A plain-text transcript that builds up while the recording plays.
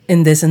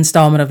In this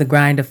installment of The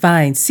Grind to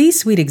Find,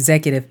 C-suite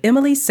executive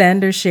Emily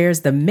Sanders shares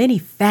the many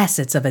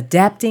facets of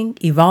adapting,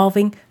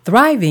 evolving,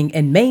 thriving,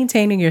 and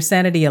maintaining your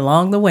sanity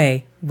along the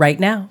way right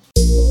now.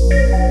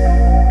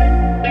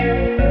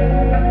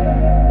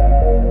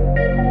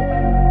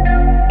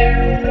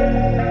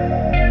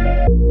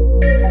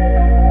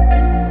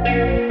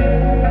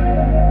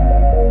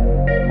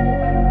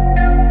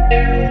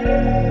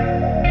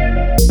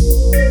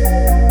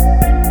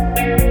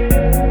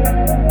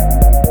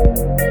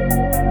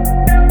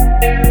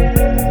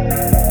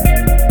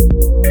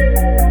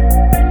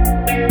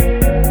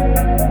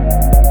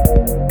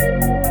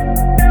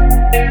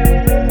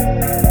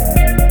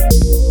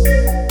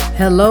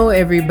 Hello,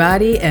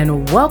 everybody,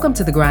 and welcome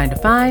to The Grind to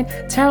Find.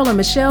 Terrell and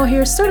Michelle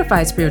here,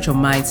 certified spiritual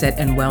mindset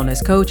and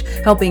wellness coach,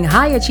 helping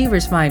high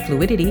achievers find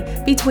fluidity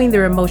between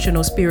their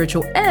emotional,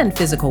 spiritual, and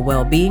physical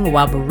well-being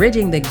while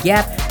bridging the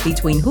gap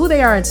between who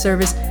they are in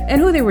service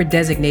and who they were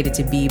designated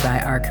to be by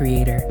our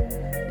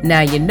Creator.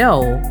 Now, you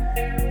know,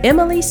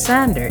 Emily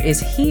Sanders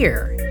is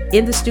here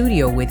in the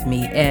studio with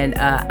me, and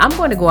I'm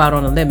going to go out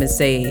on a limb and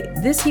say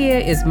this here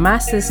is my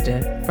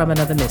sister from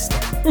another mister.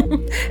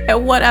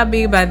 And what I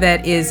mean by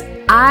that is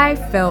I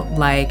felt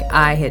like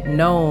I had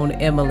known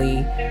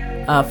Emily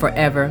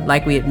forever,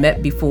 like we had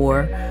met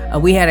before.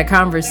 We had a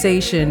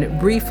conversation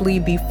briefly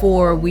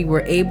before we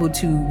were able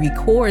to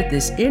record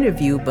this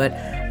interview, but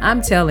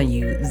I'm telling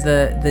you,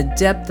 the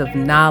depth of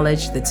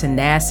knowledge, the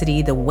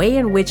tenacity, the way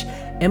in which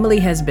Emily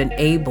has been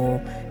able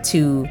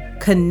to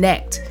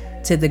connect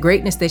to the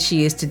greatness that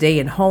she is today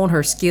and hone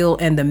her skill,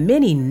 and the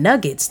many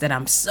nuggets that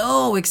I'm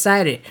so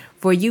excited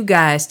for you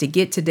guys to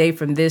get today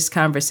from this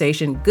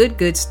conversation.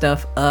 Good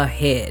stuff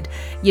ahead.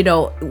 You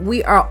know,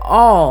 we are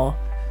all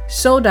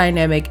so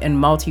dynamic and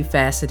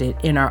multifaceted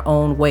in our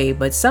own way,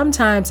 but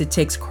sometimes it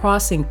takes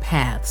crossing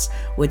paths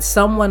with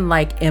someone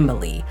like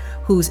Emily,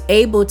 who's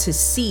able to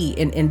see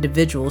in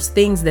individuals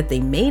things that they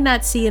may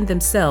not see in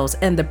themselves,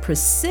 and the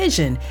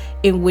precision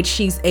in which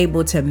she's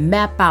able to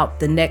map out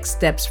the next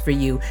steps for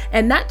you,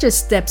 and not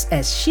just steps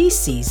as she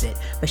sees it,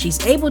 but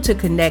she's able to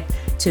connect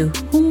to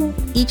who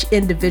each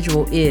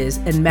individual is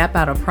and map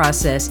out a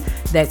process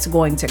that's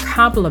going to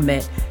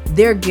complement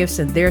their gifts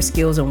and their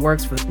skills and work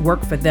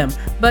for them.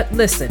 But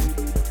listen,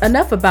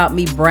 enough about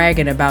me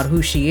bragging about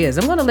who she is.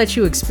 I'm going to let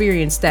you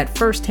experience that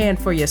firsthand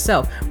for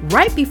yourself.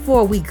 Right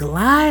before we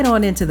glide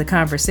on into the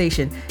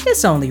conversation,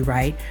 it's only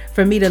right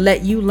for me to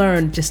let you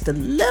learn just a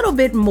little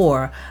bit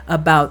more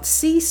about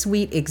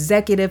C-suite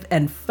executive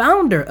and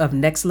founder of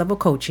Next Level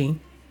Coaching,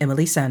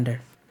 Emily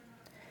Sanders.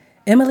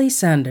 Emily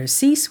Sanders,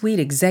 C-suite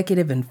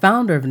executive and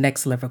founder of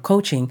Next Level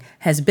Coaching,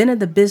 has been in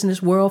the business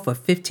world for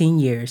 15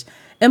 years.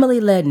 Emily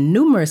led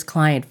numerous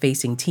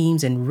client-facing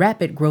teams in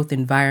rapid growth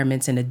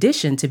environments, in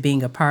addition to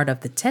being a part of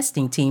the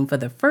testing team for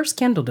the first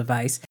Kindle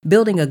device,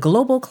 building a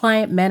global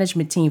client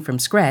management team from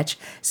scratch,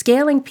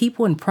 scaling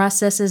people and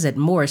processes at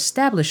more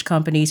established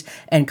companies,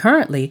 and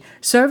currently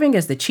serving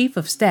as the chief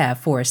of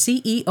staff for a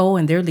CEO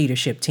and their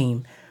leadership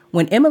team.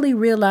 When Emily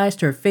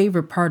realized her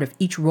favorite part of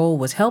each role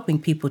was helping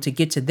people to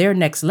get to their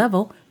next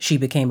level, she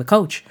became a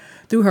coach.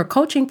 Through her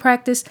coaching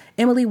practice,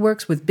 Emily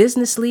works with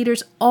business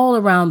leaders all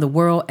around the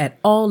world at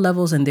all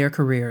levels in their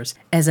careers.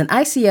 As an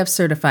ICF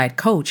certified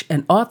coach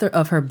and author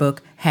of her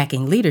book,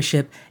 Hacking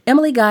Leadership,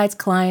 Emily guides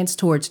clients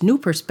towards new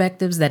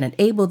perspectives that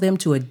enable them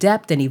to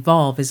adapt and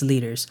evolve as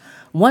leaders.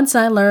 Once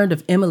I learned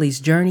of Emily's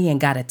journey and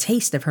got a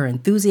taste of her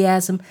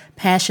enthusiasm,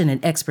 passion,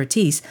 and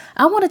expertise,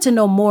 I wanted to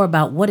know more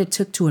about what it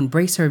took to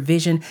embrace her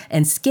vision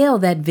and scale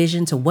that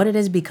vision to what it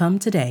has become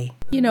today.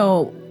 You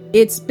know,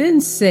 it's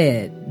been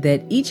said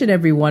that each and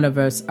every one of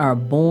us are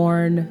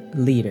born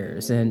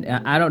leaders. And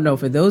I don't know,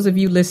 for those of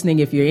you listening,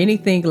 if you're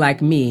anything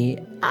like me,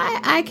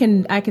 I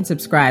can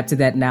subscribe to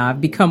that now. I've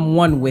become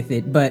one with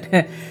it.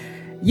 But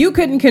you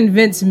couldn't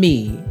convince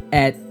me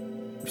at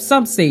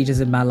some stages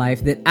in my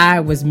life that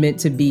I was meant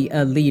to be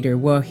a leader.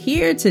 Well,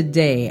 here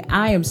today,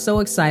 I am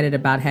so excited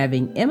about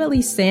having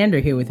Emily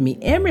Sanders here with me.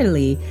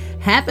 Emily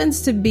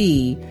happens to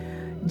be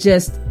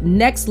just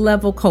Next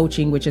Level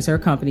Coaching, which is her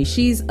company.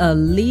 She's a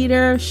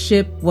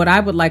leadership, what I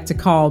would like to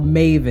call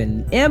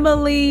maven.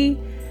 Emily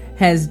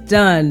has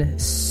done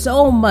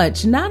so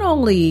much, not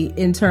only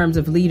in terms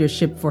of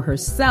leadership for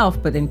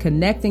herself, but in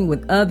connecting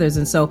with others.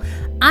 And so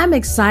I'm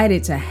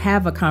excited to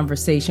have a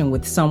conversation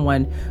with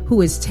someone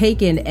who has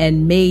taken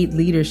and made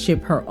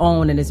leadership her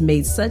own and has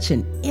made such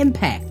an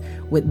impact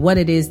with what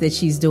it is that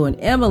she's doing.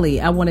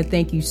 Emily, I want to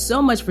thank you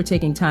so much for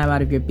taking time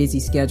out of your busy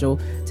schedule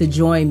to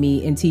join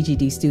me in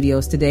TGD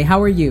Studios today. How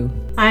are you?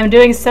 I'm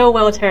doing so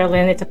well, Tara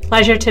Lynn. It's a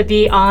pleasure to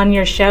be on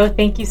your show.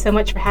 Thank you so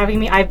much for having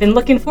me. I've been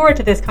looking forward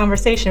to this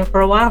conversation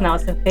for a while now,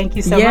 so thank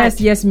you so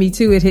much. Yes, me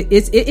too.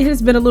 It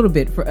has been a little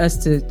bit for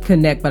us to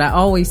connect, but I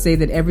always say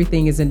that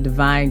everything is in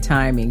divine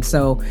timing.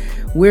 So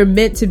we're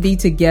meant to be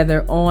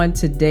together on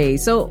today.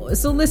 So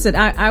listen,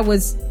 I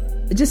was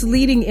just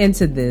leading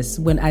into this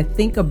when I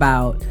think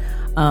about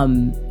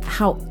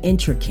how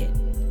intricate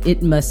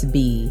it must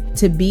be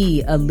to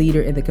be a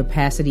leader in the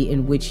capacity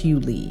in which you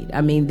lead.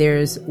 I mean,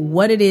 there's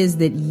what it is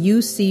that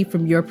you see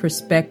from your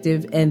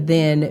perspective, and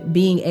then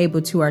being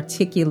able to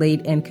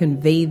articulate and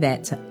convey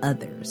that to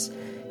others,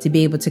 to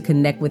be able to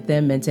connect with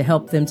them and to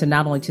help them to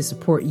not only to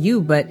support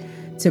you, but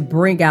to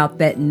bring out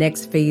that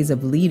next phase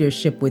of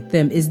leadership with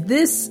them. Is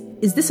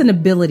this an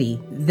ability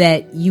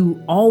that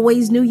you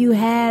always knew you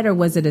had, or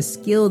was it a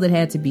skill that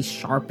had to be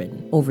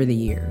sharpened over the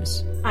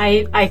years?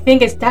 I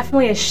think it's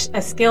definitely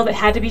a skill that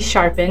had to be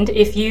sharpened.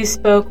 If you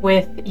spoke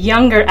with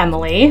younger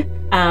Emily,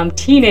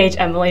 teenage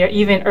Emily, or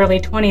even early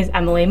 20s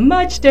Emily,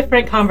 much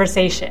different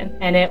conversation.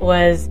 And it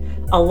was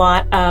a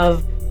lot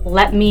of,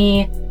 let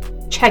me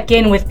check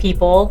in with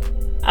people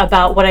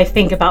about what I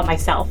think about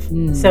myself.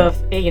 So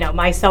if,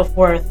 my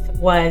self-worth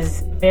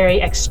was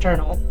very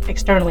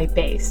externally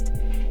based.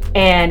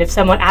 And if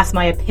someone asked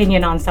my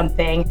opinion on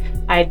something,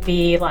 I'd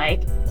be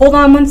like, hold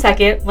on 1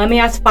 second, let me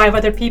ask 5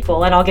 other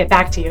people and I'll get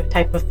back to you,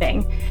 type of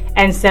thing.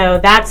 And so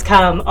that's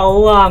come a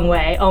long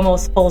way,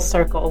 almost full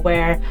circle,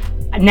 where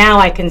now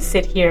I can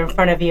sit here in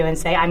front of you and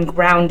say I'm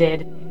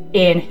grounded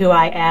in who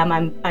I am.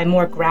 I'm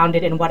more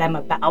grounded in what I'm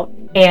about.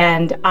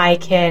 And I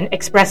can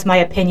express my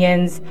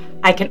opinions.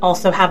 I can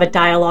also have a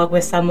dialogue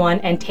with someone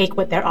and take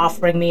what they're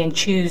offering me and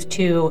choose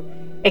to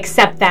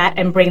accept that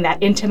and bring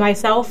that into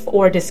myself,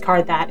 or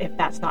discard that if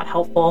that's not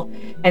helpful.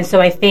 And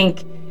so I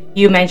think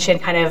you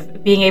mentioned kind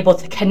of being able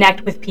to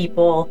connect with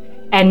people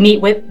and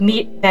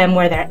meet them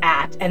where they're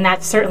at. And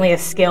that's certainly a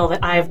skill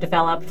that I've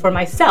developed for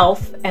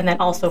myself and then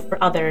also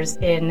for others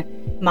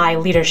in my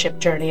leadership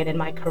journey and in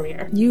my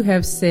career. You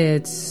have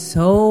said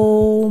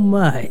so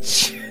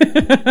much.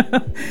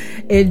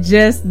 It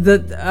just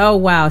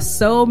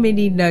so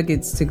many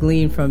nuggets to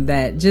glean from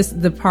that.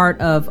 Just the part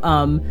of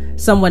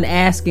someone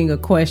asking a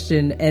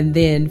question and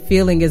then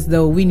feeling as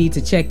though we need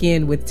to check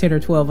in with 10 or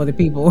 12 other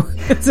people.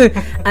 So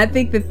I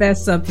think that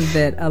that's something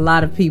that a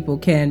lot of people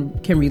can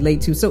relate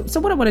to. So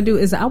what I want to do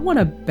is I want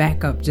to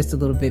back up just a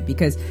little bit,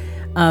 because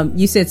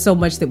you said so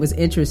much that was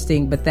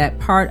interesting, but that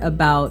part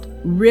about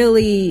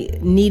really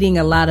needing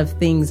a lot of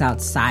things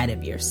outside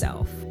of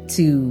yourself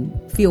to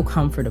feel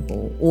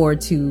comfortable or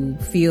to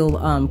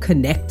feel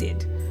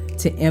connected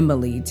to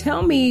Emily.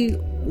 Tell me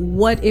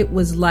what it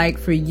was like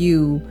for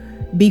you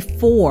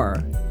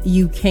before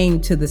you came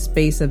to the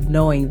space of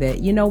knowing that,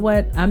 you know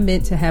what, I'm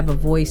meant to have a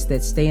voice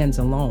that stands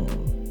alone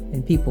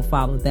and people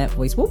follow that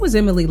voice. What was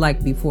Emily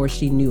like before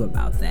she knew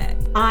about that?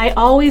 I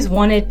always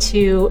wanted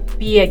to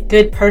be a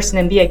good person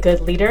and be a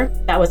good leader.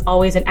 That was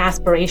always an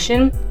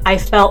aspiration. I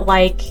felt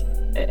like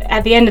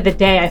at the end of the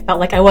day, I felt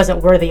like I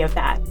wasn't worthy of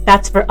that.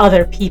 That's for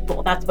other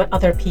people. That's what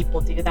other people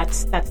do.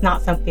 That's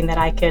not something that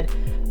I could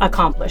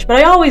accomplish. But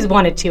I always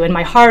wanted to, in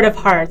my heart of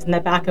hearts, in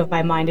the back of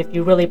my mind, if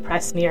you really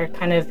press me or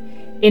kind of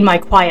in my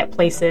quiet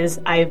places,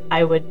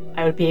 I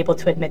would be able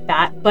to admit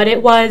that. But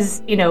it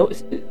was,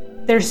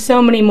 there's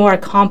so many more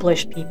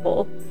accomplished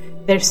people.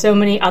 There's so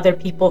many other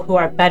people who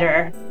are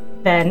better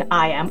than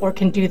I am or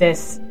can do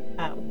this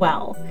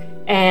well.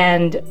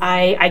 And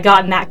I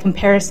got in that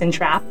comparison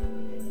trap.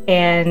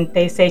 And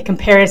they say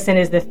comparison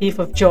is the thief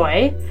of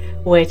joy,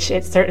 which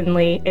it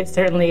certainly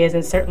is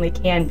and certainly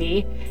can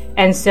be.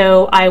 And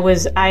so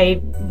I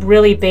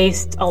really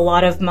based a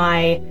lot of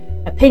my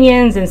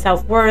opinions and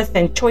self-worth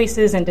and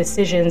choices and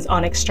decisions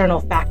on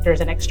external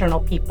factors and external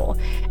people.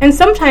 And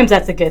sometimes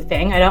that's a good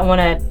thing. I don't want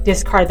to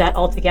discard that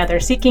altogether.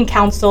 Seeking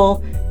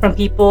counsel from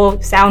people,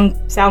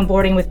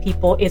 soundboarding with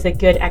people is a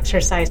good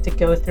exercise to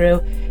go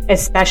through,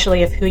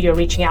 especially if who you're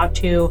reaching out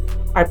to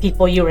are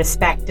people you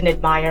respect and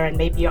admire and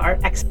maybe are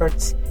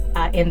experts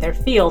in their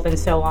field and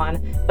so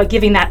on. But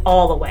giving that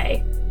all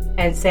away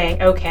and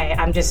saying, okay,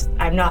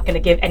 I'm not going to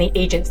give any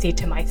agency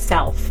to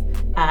myself.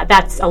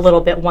 That's a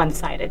little bit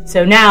one-sided.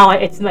 So now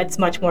it's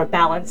much more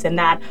balanced in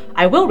that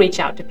I will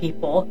reach out to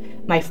people,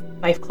 my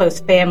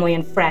close family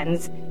and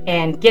friends,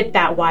 and get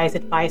that wise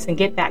advice and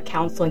get that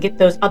counsel and get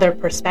those other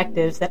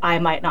perspectives that I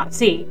might not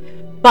see.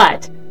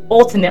 But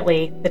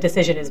ultimately, the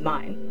decision is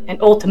mine,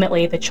 and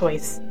ultimately the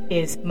choice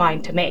is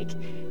mine to make.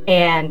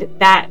 And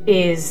that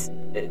is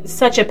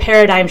such a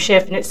paradigm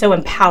shift, and it's so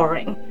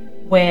empowering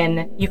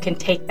when you can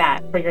take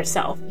that for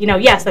yourself.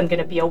 Yes, I'm going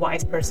to be a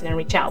wise person and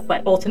reach out,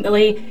 but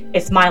ultimately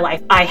it's my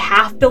life. I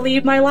have to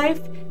lead my life,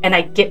 and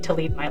I get to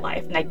lead my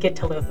life, and I get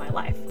to live my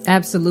life.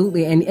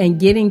 Absolutely. And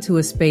getting to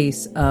a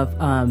space of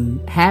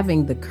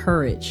having the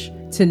courage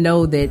to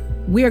know that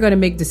we are going to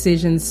make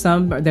decisions,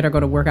 some that are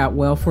going to work out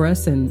well for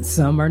us and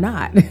some are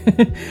not.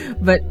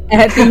 But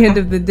at the end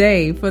of the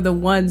day, for the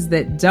ones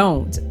that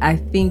don't, I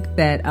think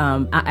that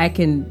I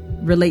can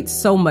relate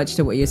so much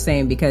to what you're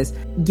saying, because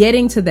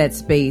getting to that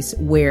space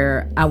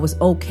where I was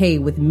okay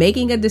with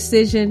making a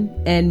decision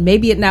and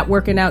maybe it not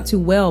working out too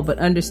well, but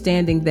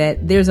understanding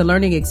that there's a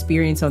learning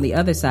experience on the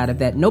other side of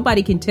that.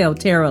 Nobody can tell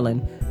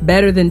Terrellyn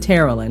better than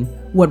Terrellyn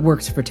what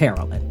works for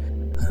Terrellyn.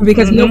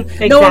 because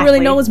Exactly. no one really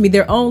knows me.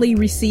 They're only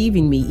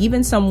receiving me.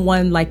 Even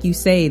someone like you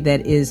say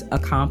that is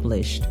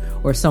accomplished,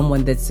 or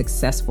someone that's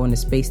successful in the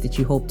space that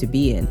you hope to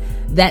be in,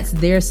 that's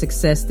their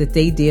success that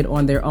they did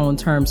on their own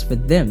terms for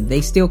them. They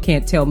still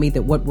can't tell me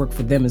that what worked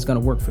for them is going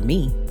to work for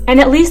me.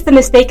 And at least the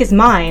mistake is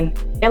mine.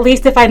 At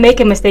least if I make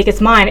a mistake, it's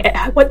mine.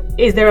 What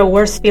is there a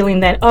worse feeling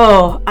than,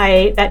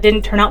 that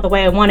didn't turn out the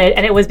way I wanted,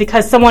 and it was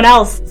because someone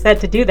else said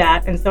to do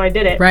that, and so I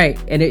did it. Right.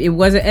 And it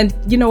wasn't, and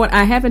you know what?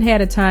 I haven't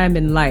had a time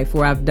in life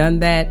where I've done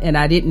that and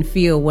I didn't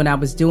feel when I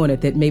was doing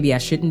it that maybe I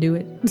shouldn't do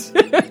it.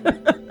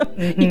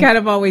 You kind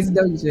of always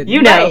know you should.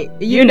 You know.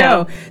 Right. You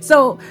know.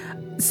 So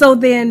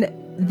then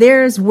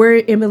there's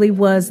where Emily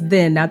was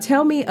then. Now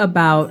tell me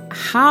about,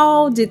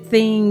 how did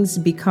things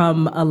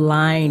become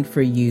aligned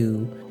for you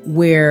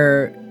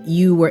where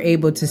you were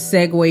able to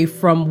segue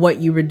from what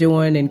you were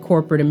doing in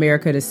corporate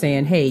America to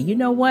saying, hey, you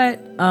know what?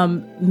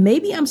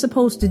 Maybe I'm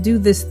supposed to do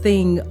this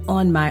thing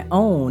on my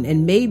own,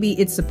 and maybe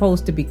it's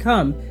supposed to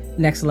become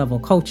next level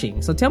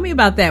coaching. So tell me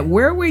about that.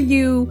 Where were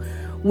you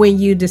when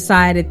you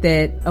decided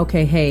that,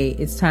 okay, hey,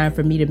 it's time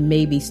for me to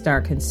maybe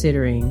start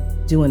considering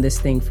doing this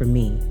thing for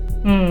me?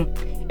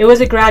 It was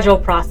a gradual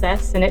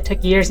process, and it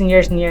took years and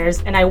years and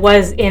years. And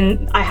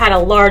I had a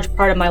large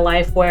part of my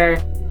life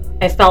where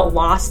I felt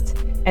lost.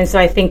 And so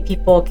I think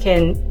people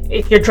can,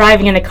 if you're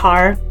driving in a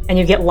car and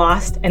you get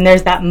lost, and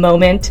there's that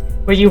moment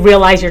where you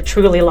realize you're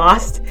truly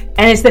lost,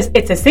 and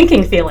it's a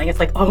sinking feeling. It's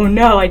like, oh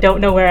no, I don't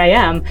know where I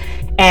am.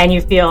 And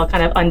you feel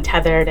kind of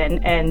untethered,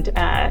 and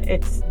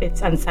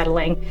it's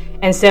unsettling.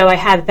 And so I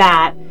had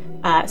that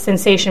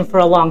sensation for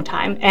a long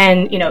time.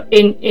 And,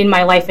 in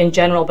my life in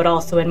general, but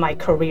also in my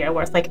career,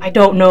 where it's like, I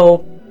don't know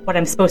what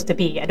I'm supposed to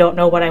be. I don't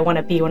know what I want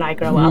to be when I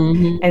grow up.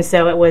 And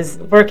so it was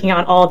working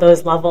on all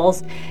those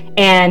levels.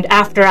 And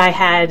after I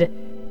had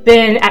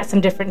been at some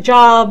different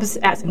jobs,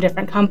 at some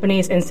different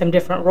companies, in some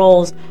different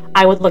roles,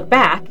 I would look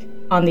back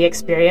on the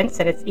experience,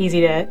 and it's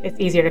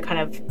easier to kind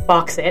of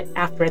box it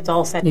after it's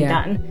all said and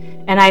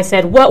done. And I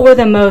said, what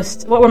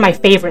were my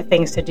favorite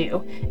things to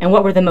do, and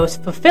what were the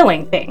most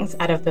fulfilling things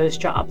out of those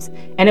jobs?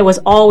 And it was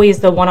always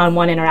the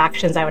one-on-one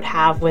interactions I would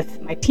have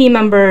with my team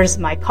members,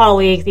 my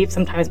colleagues, even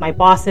sometimes my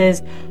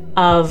bosses,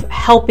 of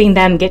helping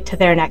them get to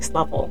their next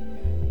level.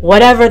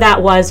 Whatever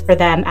that was for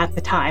them at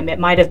the time. It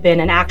might have been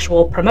an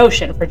actual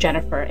promotion for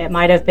Jennifer. It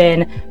might have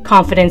been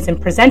confidence in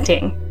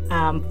presenting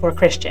for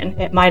Christian.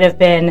 It might have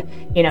been,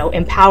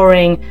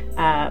 empowering,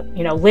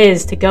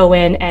 Liz to go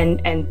in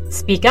and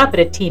speak up at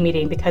a team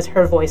meeting because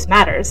her voice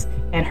matters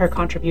and her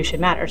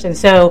contribution matters. And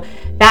so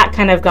that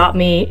kind of got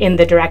me in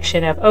the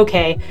direction of,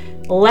 okay,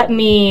 let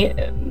me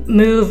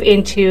move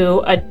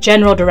into a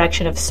general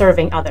direction of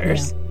serving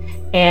others. Yeah.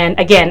 And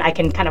again, I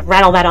can kind of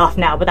rattle that off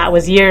now, but that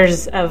was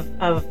years of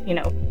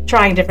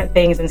trying different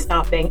things and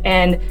stopping.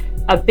 And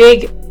a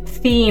big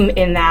theme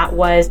in that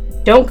was,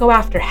 don't go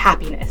after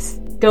happiness,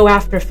 go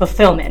after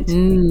fulfillment.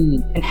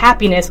 And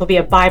happiness will be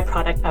a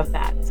byproduct of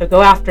that. So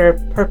go after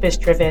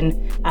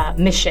purpose-driven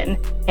mission,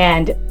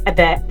 and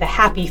the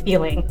happy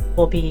feeling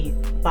will be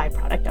a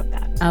byproduct of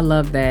that. I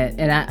love that.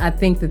 And I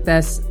think that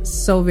that's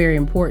so very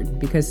important,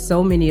 because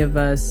so many of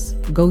us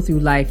go through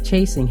life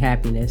chasing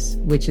happiness,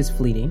 which is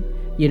fleeting.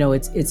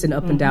 It's an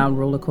up and down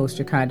roller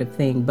coaster kind of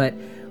thing. But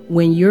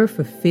when you're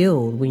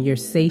fulfilled, when you're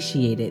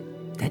satiated,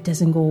 that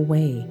doesn't go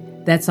away.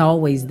 That's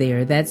always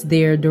there. That's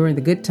there during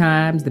the good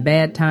times, the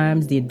bad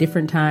times, the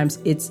indifferent times.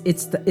 It's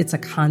a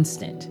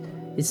constant.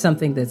 It's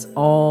something that's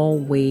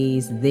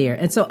always there.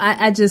 And so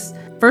I just,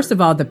 first of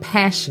all, the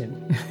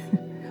passion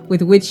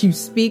with which you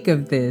speak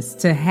of this,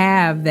 to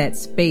have that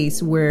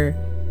space where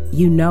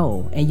you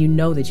know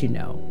that you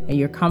know, and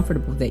you're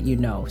comfortable that you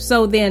know.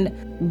 So then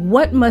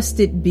what must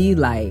it be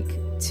like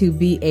to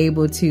be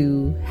able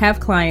to have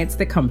clients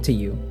that come to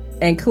you?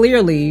 And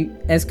clearly,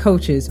 as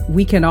coaches,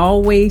 we can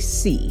always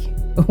see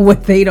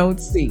what they don't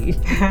see.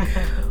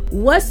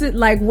 What's it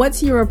like?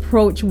 What's your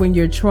approach when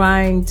you're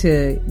trying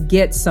to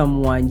get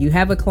someone? You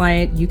have a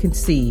client you can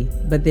see,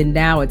 but then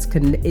now it's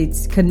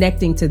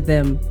connecting to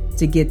them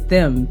to get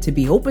them to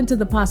be open to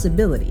the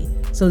possibility,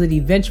 so that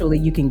eventually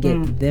you can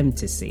get them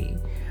to see.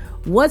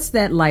 What's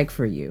that like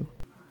for you?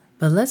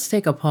 But let's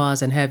take a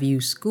pause and have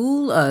you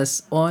school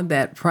us on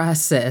that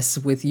process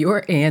with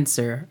your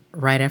answer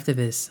right after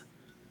this.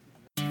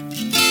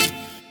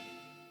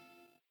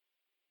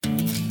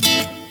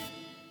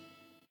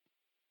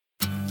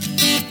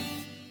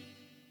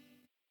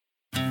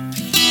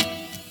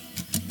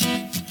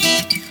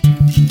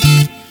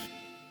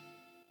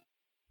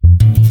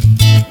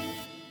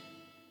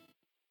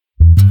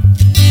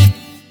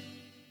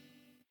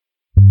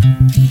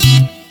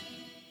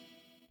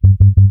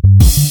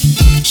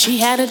 She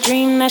had a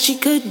dream that she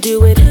could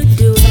do it.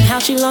 Somehow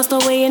she lost her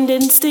way and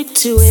didn't stick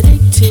to it.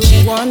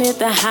 She wanted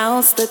the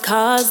house, the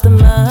cars, the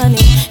money.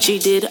 She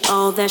did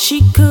all that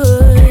she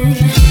could.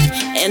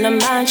 In her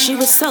mind she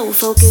was so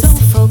focused,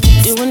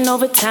 doing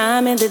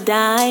overtime in the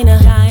diner.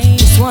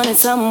 Just wanted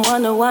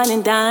someone to wine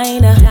and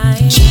dine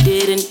her. She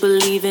didn't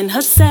believe in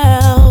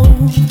herself.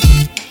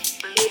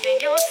 Believe in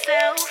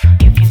yourself,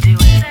 you can do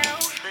it.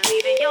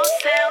 Believe in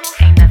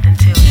yourself, ain't nothing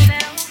to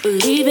yourself.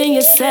 Believe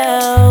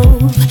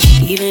yourself,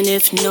 even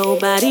if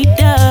nobody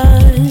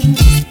does.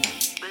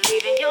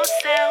 Believe in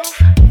yourself.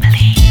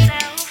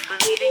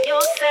 Believe in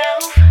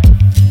yourself.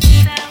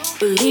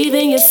 Believe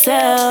in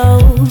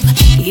yourself,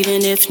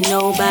 even if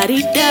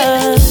nobody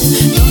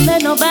does. Don't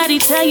let nobody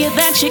tell you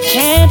that you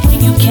can't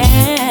when you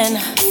can.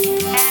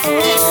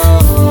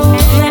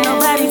 Don't let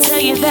nobody tell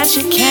you that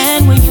you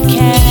can when you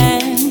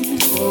can.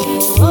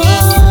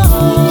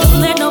 Don't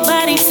let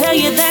nobody tell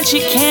you that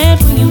you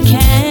can't when you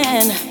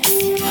can.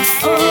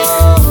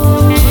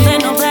 Don't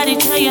let nobody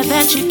tell you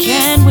that you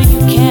can when you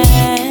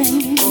can.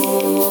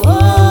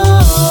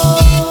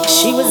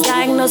 She was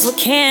diagnosed with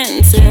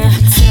cancer,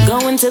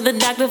 going to the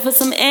doctor for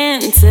some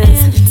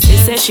answers. They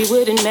said she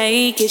wouldn't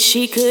make it,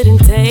 she couldn't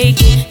take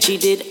it. She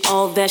did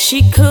all that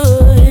she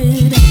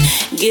could,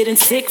 getting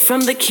sick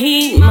from the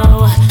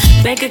chemo.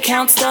 Bank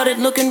account started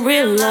looking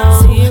real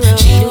low.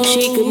 She knew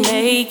she could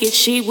make it,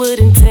 she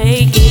wouldn't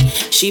take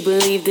it. She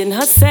believed in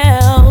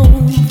herself.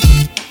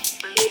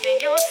 Believe in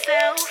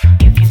yourself,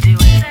 you can do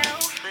it.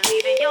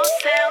 Believe in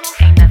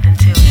yourself, ain't nothing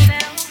to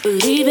it.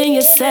 Believe in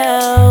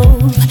yourself,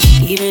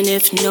 even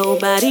if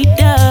nobody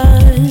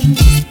does.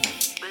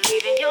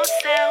 Believe in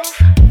yourself.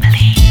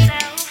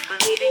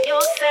 Believe in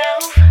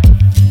yourself.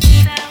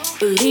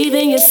 Believe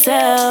in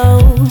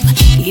yourself,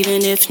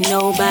 even if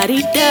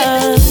nobody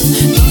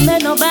does. Don't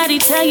let nobody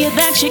tell you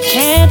that you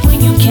can't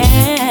when you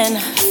can.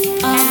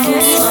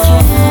 Yes, you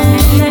can.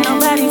 Don't let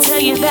nobody tell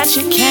you that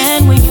you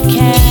can when you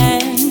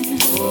can.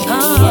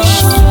 Yes, you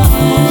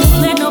can.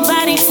 Don't let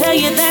nobody tell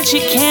you that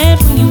you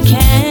can't when you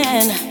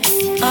can.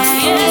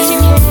 Yes, you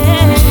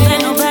can. Don't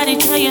let nobody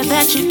tell you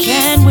that you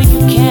can when you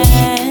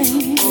can.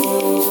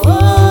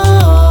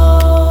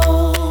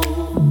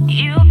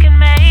 You can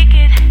make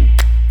it.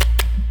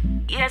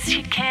 Yes,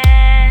 you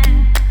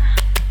can.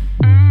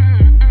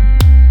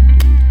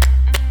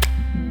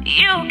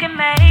 You can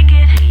make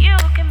it. You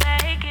can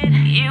make it.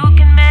 You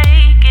can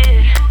make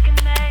it. You can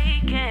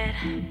make it.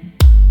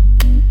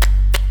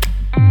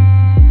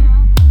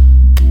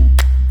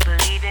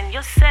 Believe in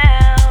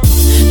yourself.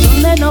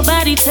 Don't let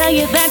nobody tell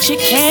you that you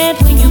can't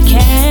when you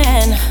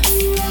can.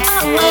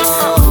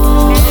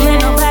 Don't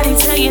let nobody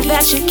tell you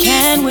that you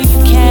can when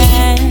you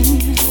can.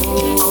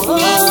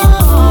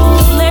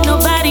 Don't let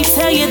nobody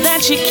tell you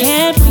that you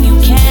can't when you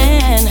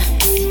can.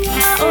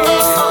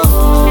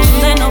 Don't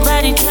let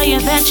nobody tell you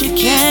that you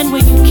can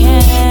when you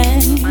can.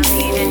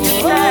 Believe in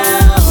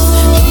yourself.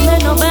 Don't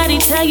let nobody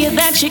tell you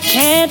that you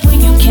can't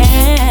when you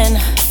can.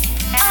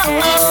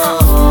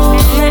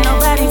 Don't let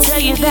nobody tell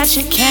you that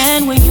you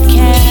can when you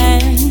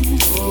can.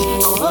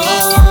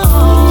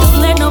 Don't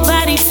let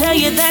nobody tell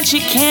you that you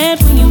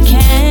can't when you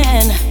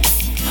can.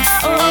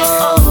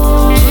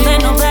 Don't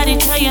let nobody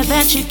tell you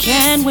that you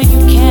can when you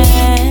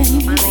can.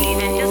 Believe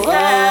in yourself.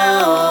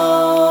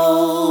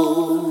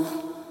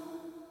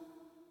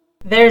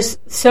 There's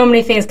so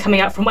many things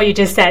coming out from what you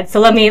just said. So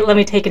let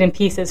me take it in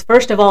pieces.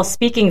 First of all,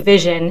 speaking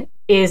vision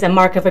is a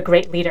mark of a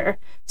great leader.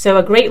 So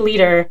a great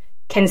leader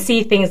can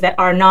see things that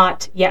are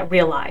not yet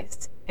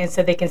realized. And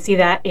so they can see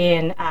that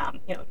in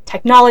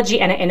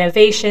technology and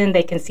innovation.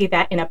 They can see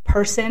that in a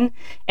person.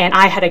 And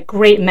I had a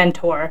great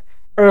mentor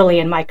early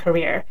in my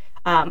career.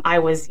 I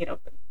was,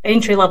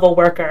 entry-level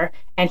worker,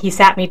 and he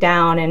sat me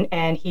down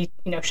and he,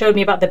 showed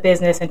me about the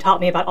business and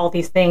taught me about all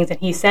these things. And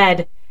he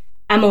said,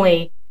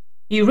 Emily,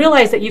 you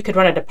realize that you could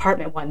run a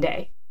department one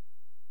day.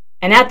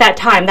 And at that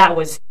time, that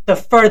was the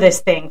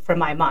furthest thing from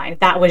my mind.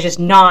 That was just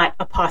not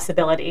a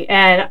possibility.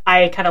 And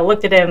I kind of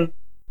looked at him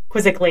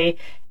quizzically.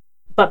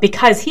 But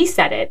because he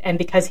said it, and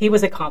because he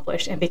was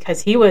accomplished, and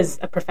because he was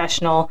a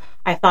professional,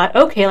 I thought,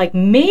 okay,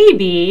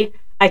 maybe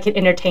I could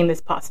entertain this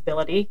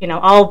possibility.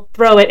 I'll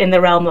throw it in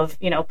the realm of,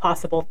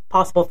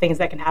 possible things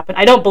that can happen.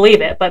 I don't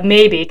believe it, but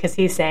maybe, because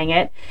he's saying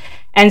it.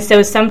 And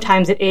so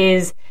sometimes it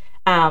is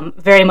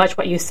very much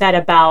what you said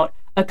about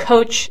a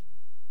coach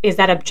is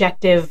that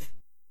objective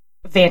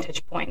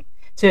vantage point.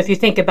 So if you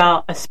think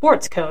about a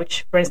sports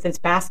coach, for instance,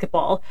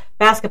 basketball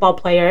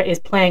player is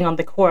playing on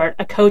the court.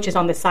 A coach is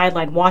on the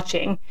sideline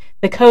watching.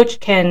 The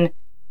coach can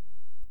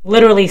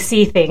literally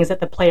see things that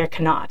the player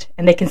cannot,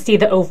 and they can see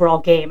the overall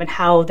game and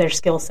how their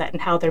skill set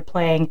and how they're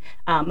playing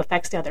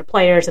affects the other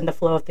players and the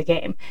flow of the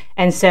game.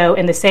 And so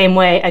in the same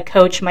way, a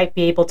coach might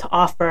be able to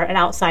offer an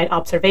outside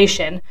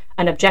observation,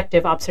 an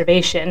objective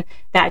observation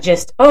that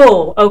just,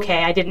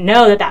 okay, I didn't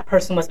know that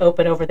person was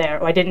open over there,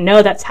 or I didn't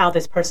know that's how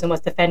this person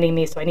was defending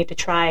me, so I need to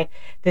try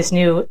this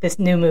new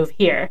move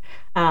here.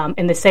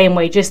 In the same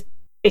way, just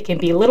it can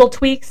be little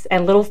tweaks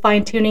and little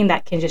fine-tuning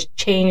that can just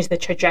change the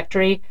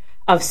trajectory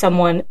of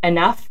someone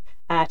enough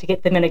to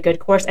get them in a good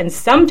course. And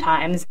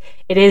sometimes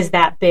it is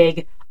that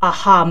big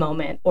aha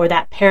moment, or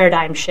that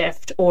paradigm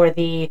shift, or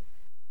the,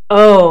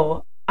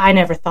 I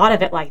never thought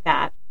of it like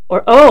that.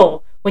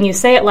 Or, when you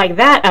say it like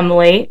that,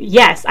 Emily,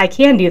 yes, I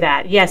can do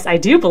that. Yes, I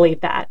do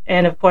believe that.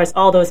 And of course,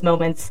 all those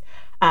moments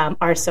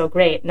are so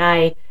great. And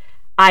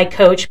I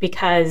coach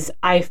because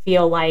I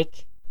feel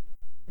like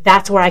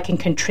that's where I can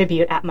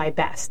contribute at my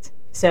best.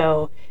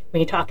 So when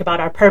you talk about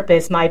our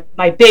purpose, my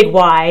big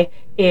why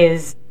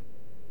is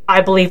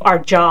I believe our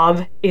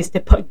job is to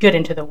put good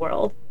into the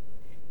world.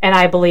 And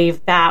I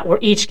believe that we're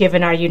each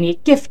given our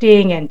unique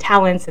gifting and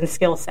talents and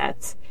skill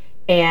sets.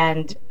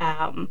 And,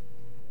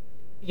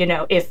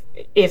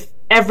 if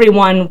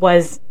everyone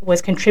was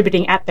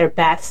contributing at their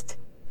best,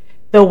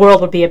 the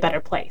world would be a better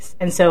place.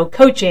 And so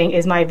coaching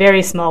is my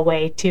very small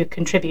way to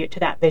contribute to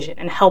that vision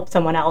and help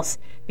someone else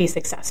be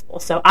successful.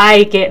 So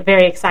I get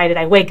very excited.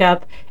 I wake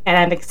up and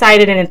I'm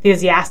excited and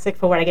enthusiastic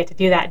for what I get to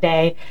do that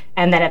day.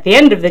 And then at the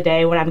end of the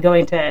day, when I'm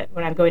going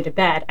to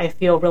bed, I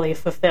feel really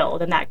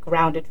fulfilled and that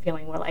grounded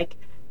feeling where like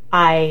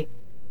I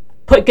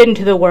put good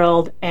into the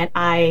world and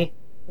I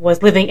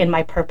was living in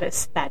my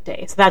purpose that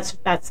day. So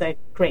that's a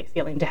great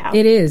feeling to have.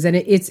 It is. And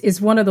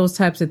it's one of those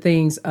types of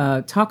things,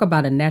 talk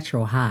about a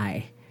natural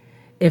high.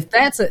 If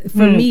that's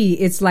for me,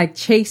 it's like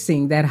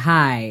chasing that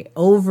high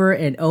over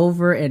and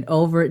over and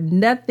over.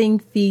 Nothing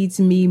feeds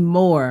me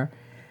more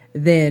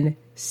than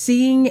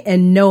seeing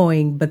and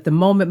knowing, but the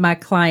moment my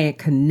client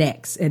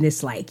connects and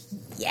it's like,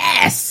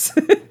 yes,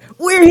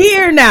 we're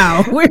here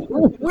now. We're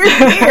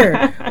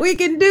here. We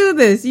can do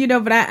this,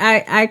 but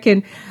I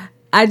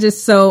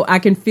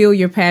can feel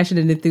your passion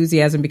and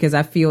enthusiasm because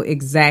I feel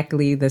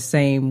exactly the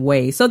same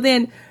way. So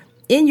then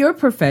in your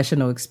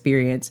professional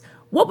experience,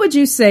 what would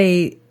you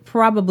say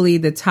probably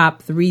the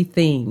top 3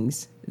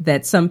 things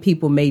that some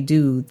people may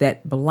do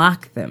that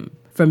block them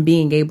from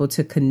being able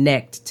to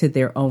connect to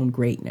their own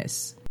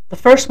greatness? The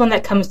first one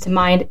that comes to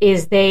mind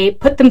is they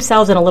put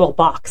themselves in a little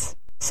box.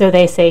 So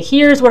they say,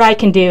 here's what I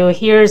can do,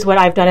 here's what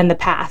I've done in the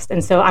past,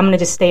 and so I'm going to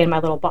just stay in my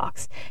little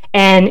box.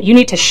 And you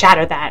need to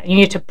shatter that. You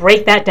need to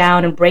break that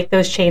down and break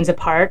those chains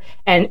apart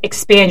and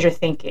expand your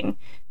thinking,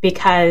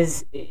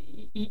 because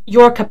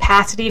your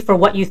capacity for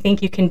what you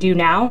think you can do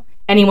now,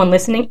 anyone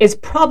listening, is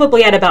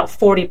probably at about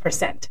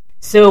 40%.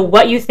 So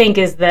what you think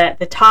is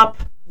the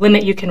top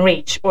limit you can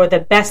reach or the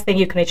best thing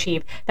you can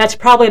achieve, that's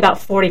probably about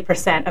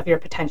 40% of your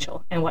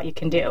potential and what you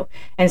can do.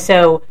 And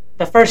so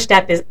the first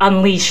step is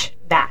unleash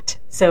that.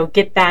 So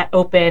get that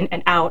open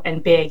and out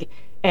and big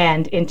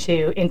and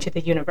into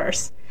the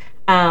universe.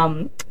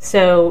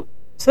 So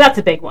that's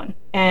a big one.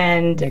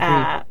 And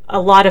a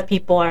lot of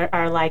people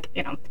are like,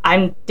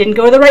 I didn't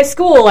go to the right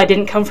school. I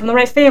didn't come from the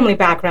right family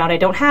background. I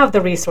don't have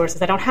the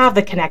resources. I don't have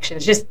the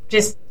connections.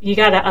 Just you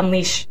gotta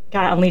unleash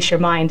your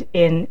mind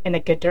in a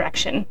good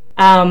direction.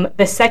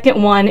 The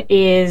second one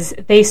is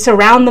they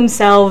surround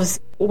themselves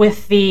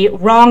with the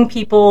wrong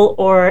people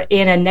or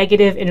in a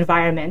negative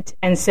environment.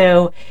 And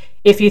so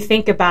if you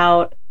think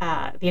about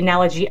the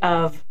analogy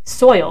of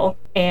soil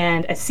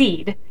and a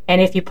seed, and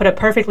if you put a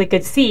perfectly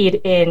good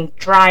seed in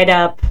dried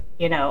up,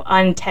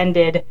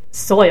 untended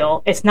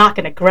soil, it's not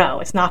going to grow.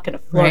 It's not going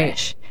to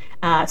flourish.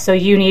 Right. So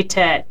you need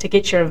to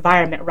get your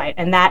environment right.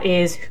 And that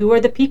is, who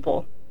are the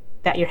people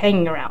that you're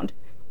hanging around?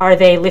 Are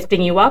they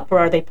lifting you up or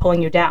are they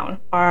pulling you down?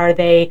 Are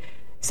they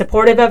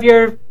supportive of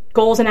your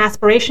goals and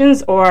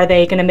aspirations, or are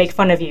they going to make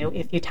fun of you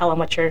if you tell them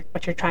what you're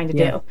trying to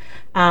do?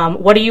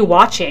 What are you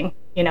watching?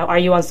 Are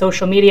you on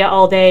social media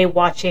all day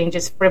watching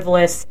just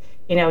frivolous,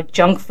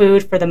 junk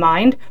food for the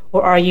mind,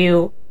 or are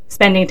you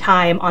spending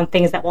time on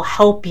things that will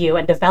help you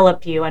and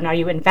develop you, and are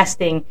you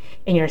investing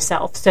in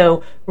yourself?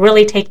 So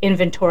really take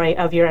inventory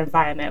of your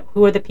environment.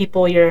 Who are the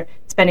people you're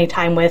spending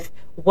time with?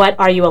 What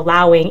are you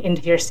allowing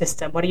into your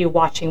system? What are you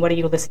watching? What are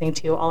you listening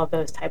to? All of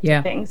those types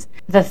of things.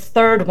 The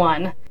third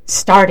one,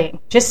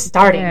 just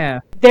starting. Yeah.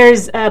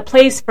 There's a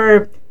place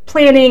for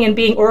planning and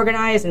being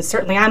organized, and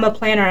certainly I'm a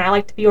planner and I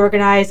like to be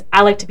organized.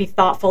 I like to be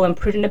thoughtful and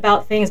prudent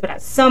about things, but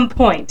at some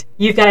point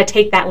you've got to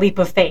take that leap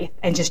of faith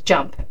and just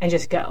jump and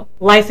just go.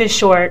 Life is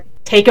short.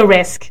 Take a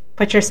risk,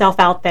 put yourself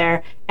out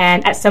there,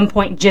 and at some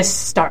point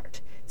just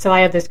start. So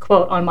I have this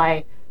quote on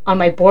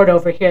my board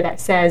over here that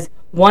says,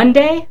 one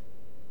day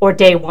or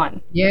day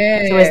one.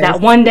 Yeah. So is that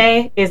one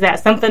day? Is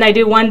that something I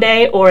do one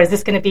day, or is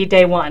this going to be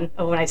day one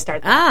of when I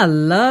start that? I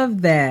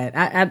love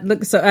that.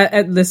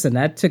 Listen,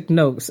 I took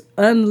notes.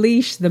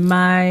 Unleash the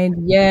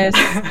mind. Yes.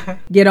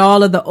 Get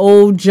all of the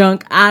old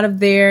junk out of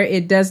there.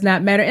 It does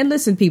not matter. And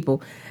listen,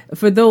 people,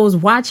 for those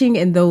watching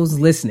and those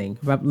listening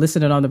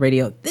on the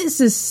radio, this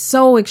is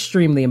so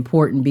extremely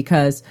important,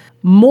 because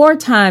more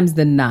times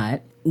than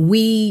not,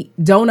 we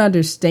don't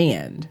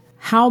understand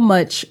how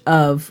much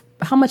of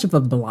a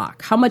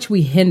block, how much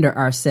we hinder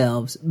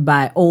ourselves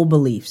by old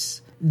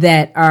beliefs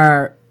that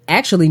are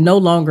actually no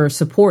longer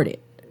supported.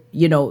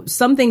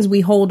 Some things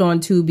we hold on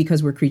to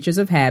because we're creatures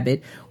of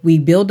habit. We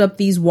build up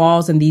these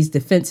walls and these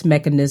defense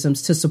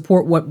mechanisms to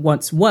support what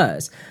once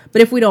was.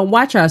 But if we don't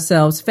watch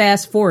ourselves,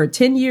 fast forward,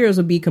 10 years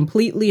will be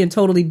completely and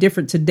totally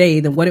different today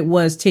than what it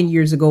was 10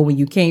 years ago when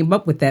you came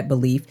up with that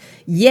belief.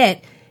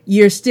 Yet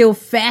you're still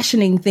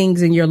fashioning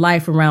things in your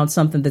life around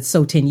something that's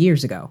so 10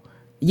 years ago.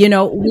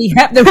 We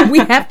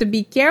have to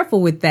be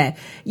careful with that,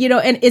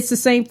 and it's the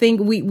same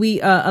thing.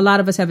 We a lot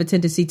of us have a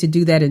tendency to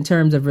do that in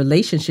terms of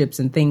relationships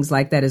and things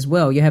like that as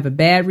well. You have a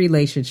bad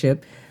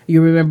relationship.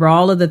 You remember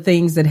all of the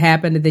things that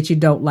happened that you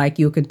don't like.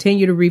 You'll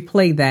continue to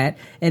replay that.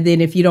 And then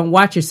if you don't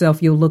watch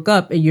yourself, you'll look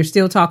up and you're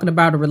still talking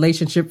about a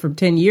relationship from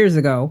 10 years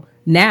ago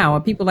now.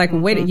 And people are like,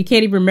 wait, you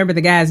can't even remember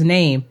the guy's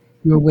name.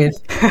 you were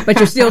with, but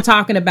you're still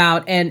talking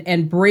about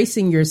and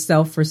bracing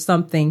yourself for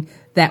something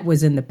that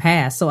was in the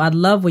past. So I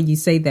love when you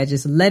say that,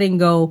 just letting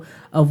go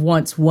of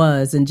once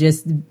was and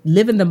just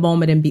live in the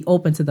moment and be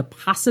open to the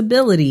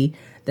possibility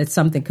that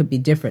something could be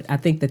different. I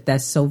think that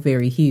that's so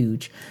very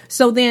huge.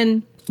 So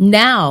then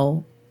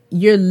now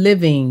you're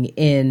living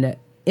in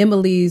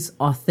Emily's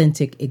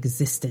authentic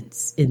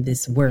existence in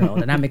this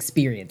world, and I'm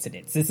experiencing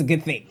it. So it's a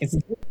good thing.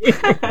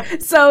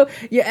 So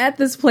you're at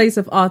this place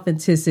of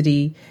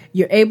authenticity.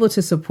 You're able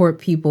to support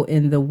people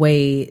in the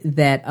way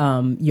that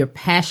you're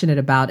passionate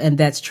about, and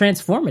that's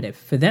transformative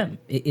for them.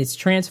 It's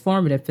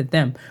transformative for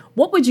them.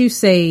 What would you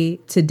say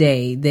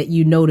today that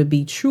you know to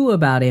be true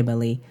about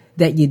Emily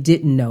that you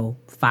didn't know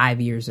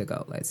 5 years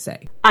ago, let's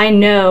say? I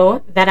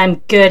know that I'm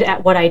good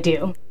at what I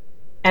do.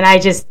 And I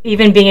just,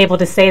 even being able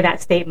to say that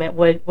statement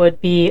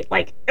would be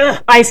like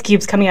ice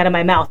cubes coming out of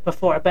my mouth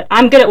before. But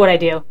I'm good at what I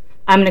do.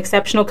 I'm an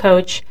exceptional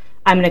coach.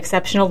 I'm an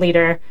exceptional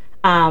leader.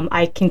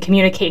 I can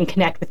communicate and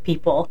connect with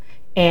people.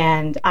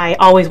 And I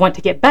always want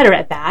to get better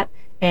at that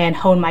and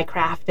hone my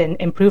craft and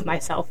improve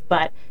myself.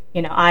 But,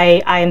 you know,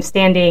 I am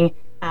standing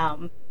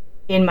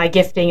in my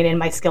gifting and in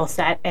my skill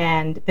set,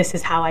 and this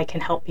is how I can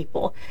help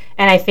people.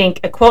 And I think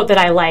a quote that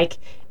I like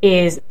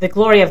is, the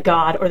glory of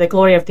God or the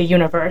glory of the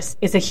universe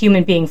is a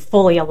human being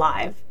fully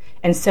alive.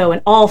 And so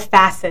in all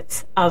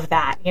facets of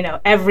that, you know,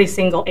 every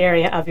single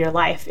area of your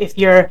life, if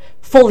you're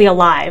fully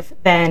alive,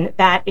 then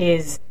that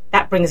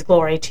brings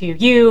glory to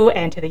you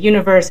and to the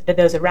universe, to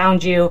those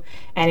around you.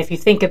 And if you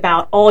think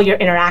about all your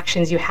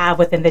interactions you have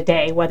within the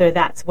day, whether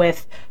that's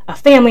with a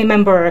family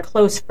member or a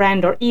close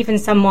friend, or even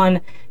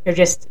someone you're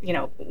just, you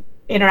know,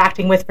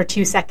 interacting with for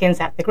 2 seconds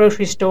at the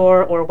grocery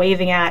store or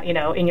waving at, you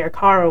know, in your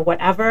car or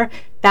whatever,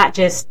 that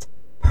just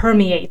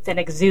permeates and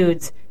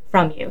exudes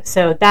from you.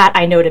 So that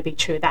I know to be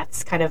true.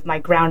 That's kind of my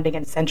grounding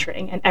and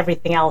centering, and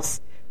everything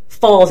else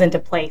falls into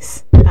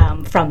place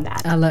from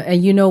that.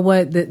 And you know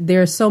what?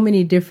 There are so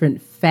many different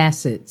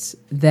facets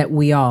that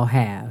we all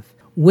have.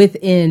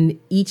 Within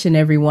each and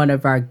every one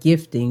of our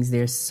giftings,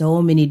 there's so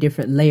many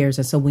different layers.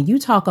 And so when you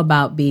talk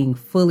about being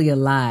fully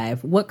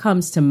alive, what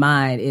comes to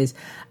mind is,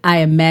 I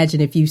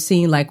imagine if you've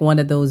seen like one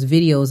of those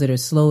videos that are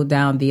slowed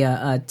down, the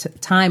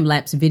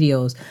time-lapse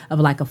videos of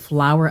like a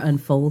flower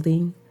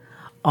unfolding,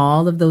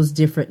 all of those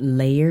different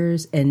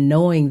layers, and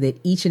knowing that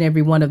each and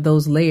every one of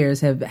those layers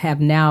have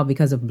now,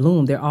 because of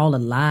bloom, they're all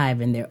alive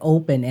and they're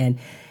open, and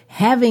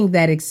having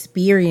that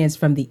experience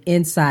from the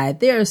inside.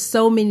 There are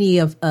so many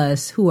of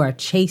us who are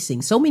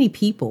chasing, so many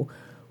people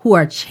who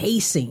are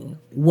chasing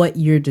what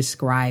you're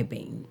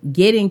describing,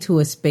 getting to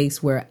a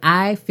space where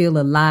I feel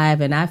alive,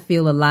 and I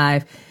feel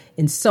alive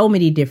in so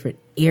many different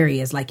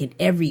areas, like in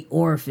every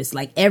orifice,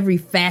 like every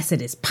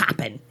facet is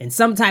popping in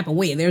some type of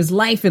way. There's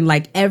life in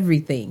like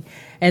everything.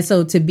 And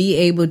so to be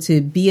able to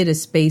be at a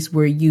space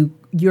where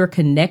you're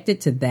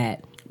connected to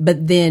that,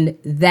 but then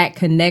that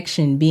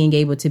connection being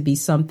able to be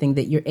something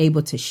that you're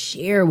able to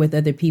share with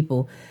other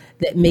people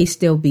that may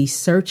still be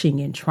searching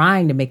and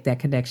trying to make that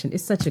connection,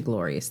 it's such a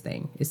glorious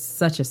thing. It's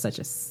such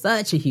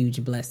a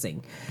huge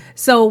blessing.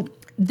 So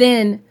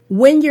then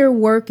when you're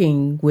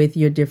working with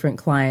your different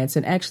clients,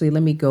 and actually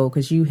let me go,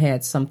 because you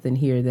had something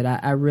here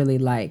that I really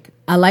like.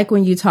 I like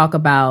when you talk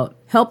about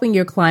helping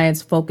your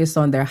clients focus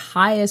on their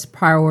highest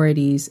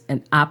priorities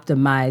and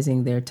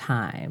optimizing their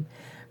time.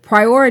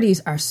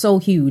 Priorities are so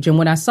huge. And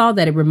when I saw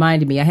that, it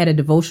reminded me, I had a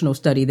devotional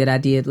study that I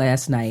did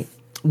last night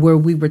where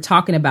we were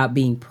talking about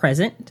being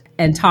present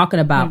and talking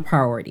about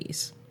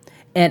priorities.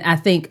 And I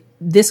think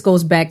this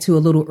goes back to a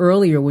little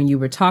earlier when you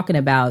were talking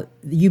about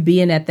you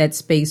being at that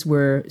space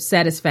where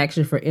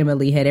satisfaction for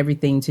Emily had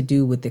everything to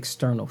do with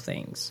external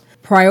things.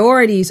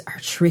 Priorities are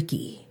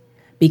tricky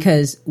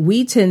because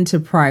we tend to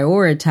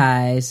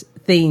prioritize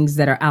things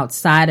that are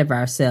outside of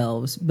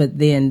ourselves, but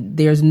then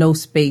there's no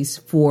space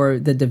for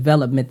the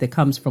development that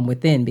comes from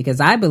within. Because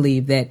I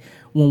believe that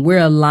when we're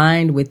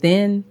aligned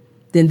within,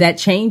 then that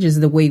changes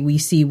the way we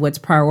see what's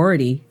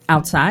priority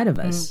outside of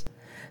us.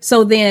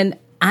 So then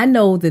I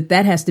know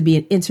that has to be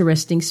an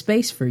interesting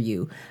space for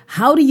you.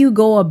 How do you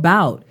go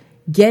about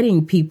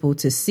getting people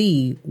to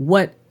see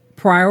what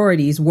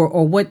priorities were,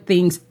 or what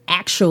things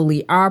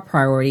actually are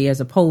priority,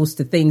 as opposed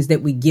to things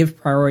that we give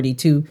priority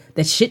to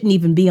that shouldn't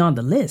even be on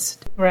the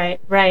list?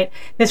 Right.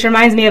 This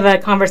reminds me of a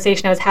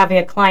conversation I was having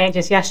with a client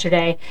just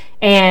yesterday,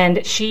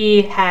 and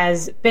she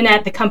has been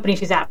at the company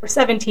she's at for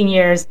 17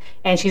 years,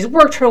 and she's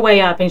worked her way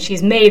up, and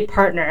she's made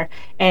partner.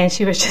 And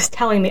she was just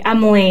telling me,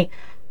 Emily,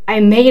 I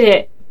made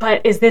it,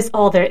 but is this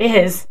all there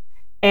is?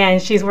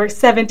 And she's worked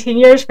 17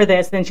 years for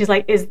this. And she's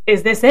like, is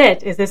this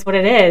it? Is this what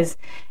it is?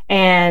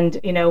 And,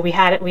 you know, we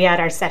had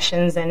our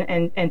sessions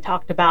and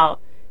talked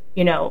about,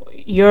 you know,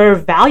 your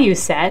value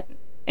set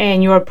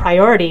and your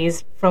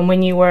priorities from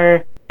when you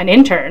were an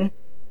intern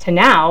to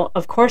now,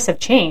 of course, have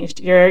changed.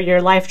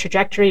 Your life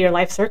trajectory, your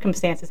life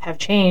circumstances have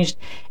changed.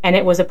 And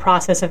it was a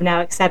process of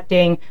now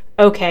accepting,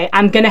 okay,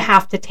 I'm going to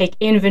have to take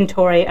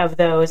inventory of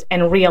those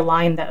and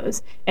realign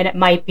those. And it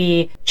might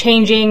be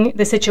changing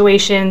the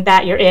situation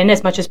that you're in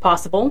as much as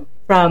possible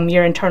from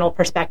your internal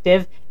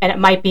perspective. And it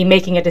might be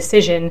making a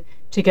decision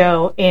to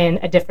go in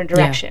a different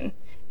direction. Yeah.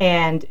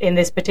 And in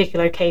this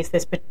particular case,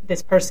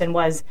 this person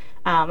was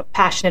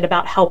passionate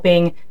about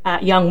helping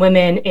young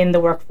women in the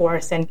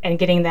workforce and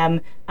getting them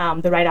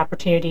the right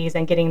opportunities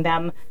and getting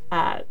them,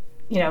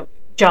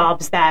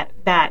 jobs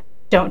that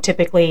don't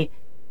typically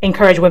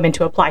encourage women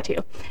to apply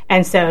to.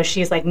 And so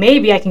she's like,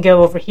 maybe I can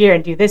go over here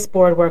and do this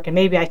board work, and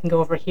maybe I can go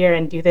over here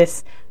and do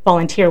this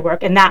volunteer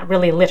work. And that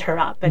really lit her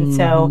up. And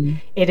so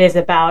it is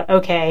about,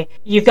 okay,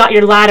 you've got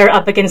your ladder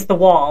up against the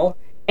wall,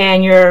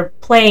 and you're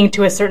playing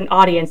to a certain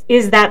audience.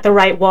 Is that the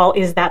right wall?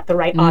 Is that the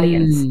right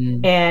audience?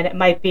 And it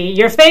might be,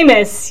 you're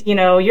famous,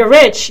 you're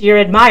rich, you're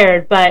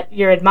admired, but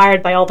you're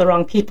admired by all the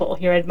wrong people.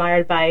 You're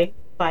admired by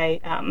idiots.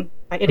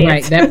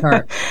 Right, that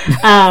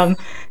part.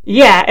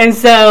 Yeah, and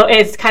so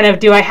it's kind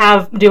of,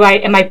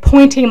 am I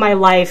pointing my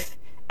life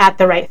at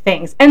the right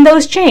things? And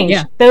those change.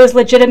 Yeah. Those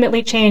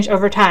legitimately change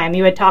over time.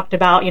 You had talked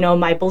about,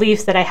 my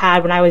beliefs that I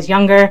had when I was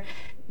younger.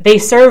 They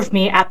served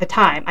me at the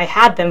time. I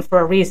had them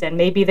for a reason.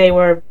 Maybe they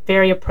were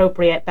very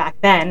appropriate back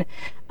then,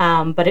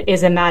 but it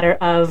is a matter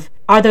of,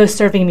 are those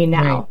serving me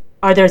now? Right.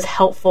 Are those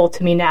helpful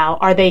to me now?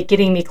 Are they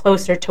getting me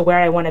closer to where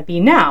I want to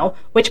be now?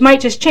 Which might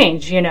just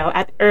change,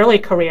 at early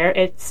career.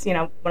 It's, when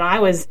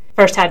I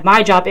first had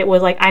my job, it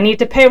was like, I need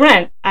to pay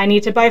rent. I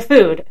need to buy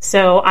food.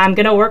 So I'm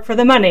going to work for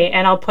the money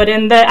and I'll put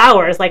in the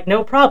hours, like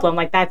no problem.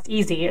 Like that's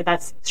easy.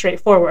 That's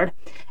straightforward.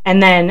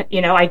 And then,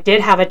 I did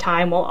have a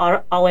time,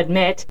 well, I'll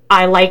admit,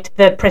 I liked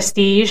the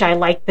prestige. I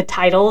liked the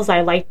titles.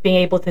 I liked being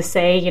able to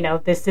say,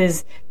 this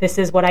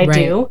is what I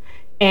do.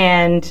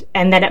 And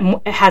then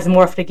it has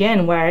morphed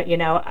again where,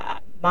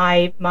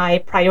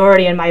 my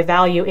priority and my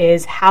value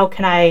is how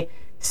can I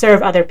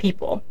serve other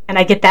people? And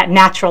I get that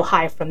natural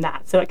high from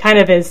that. So it kind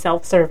of is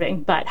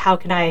self-serving, but how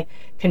can I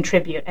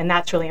contribute? And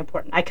that's really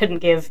important. I couldn't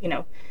give,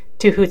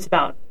 two hoots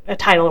about a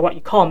title or what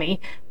you call me,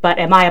 but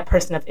am I a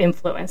person of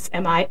influence?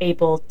 Am I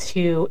able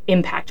to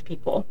impact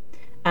people?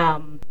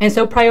 And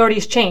so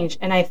priorities change.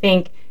 And I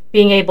think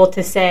being able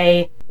to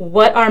say,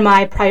 what are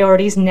my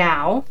priorities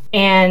now?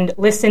 And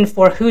listen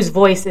for whose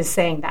voice is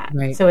saying that.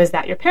 Right. So is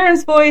that your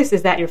parents' voice?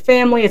 Is that your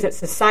family? Is it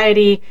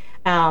society?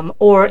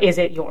 Or is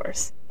it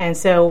yours? And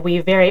so we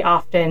very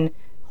often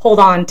hold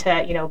on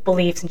to,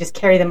 beliefs and just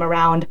carry them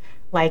around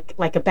like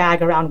a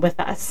bag around with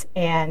us.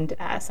 And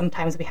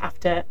sometimes we have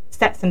to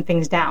set some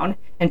things down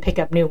and pick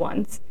up new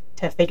ones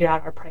to figure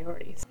out our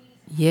priorities.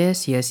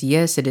 Yes.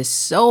 It is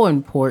so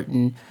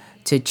important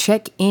to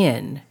check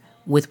in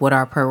with what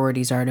our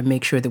priorities are to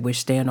make sure that we're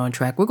staying on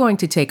track. We're going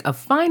to take a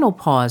final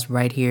pause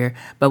right here.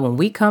 But when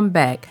we come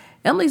back,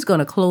 Emily's going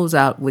to close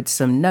out with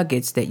some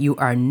nuggets that you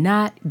are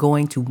not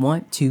going to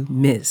want to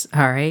miss.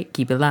 All right,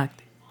 keep it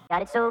locked.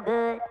 Got it so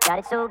good, got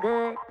it so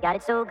good, got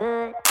it so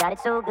good, got it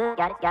so good,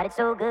 got it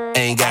so good.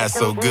 Ain't got it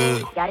so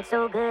good. Got it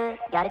so good,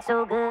 got it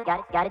so good,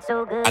 got it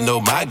so good. I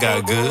know my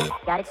God good.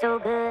 Got it so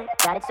good,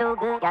 got it so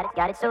good,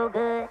 got it so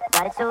good,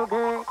 got it so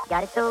good,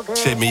 got it so good.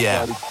 Check me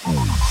out.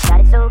 Got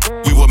it so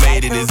good. We were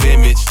made in his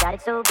image, Got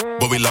it so good,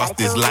 but we lost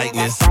his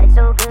likeness. Got it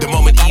so good. The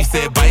moment Eve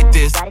said bite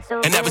this,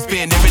 and now we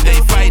spend every day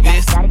fighting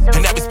this,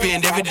 and now we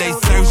spend every day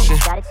searching,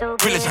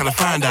 really trying to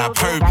find our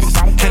purpose.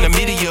 And the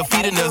media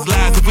feeding us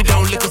lies. If we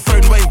don't look a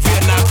certain way,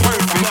 we're not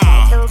perfect.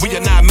 Nah, we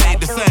are not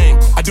made the same.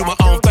 I do my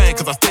own thing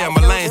cause I stay in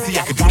my lane. See,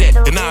 I can do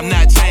that, and I'm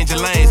not changing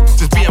lanes.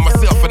 Just being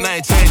myself and I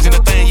ain't changing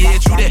a thing. Yeah,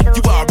 true that,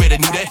 you already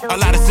knew that. A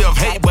lot of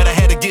self-hate, but I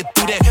had to get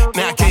through that.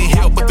 Now I can't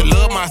help but to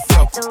love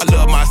myself. I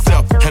love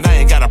myself, and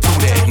I ain't gotta prove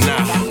that.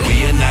 Nah,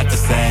 we are not the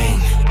same.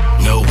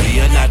 No,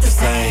 we are not the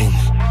same.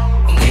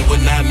 We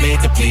were not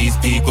made to please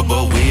people,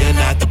 but we are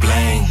not to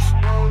blame.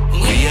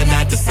 We are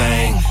not the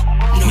same.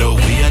 No,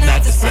 we are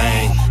not the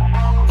same.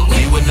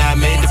 We were not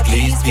made to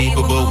please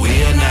people, but we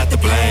are not to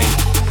blame.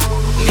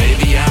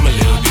 Maybe I'm a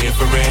little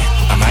different.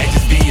 I might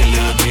just be a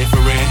little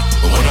different.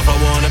 But what if I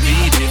wanna be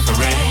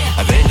different?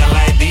 I think I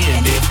like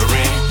being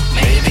different.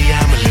 Maybe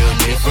I'm a little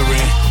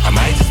different. I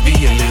might just be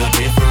a little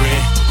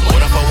different.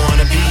 What if I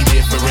wanna be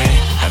different?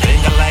 I think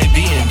I like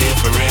being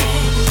different.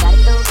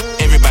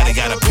 Everybody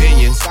got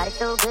opinions.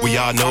 We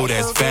all know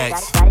that's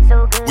facts.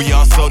 We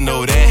also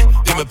know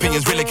that them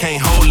opinions really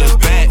can't hold us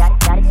back.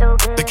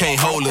 They can't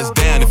hold us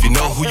down. If you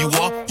know who you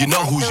are, you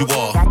know who you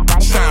are.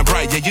 Shine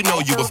bright, yeah, you know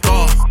you a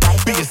star.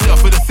 Be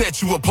yourself, it'll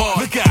set you apart.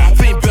 Look out,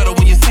 think better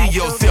when you see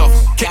yourself.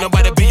 Can't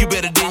nobody be you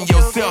better than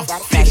yourself.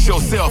 Fix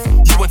yourself,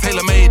 you were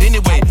tailor-made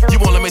anyway. You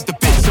wanna make the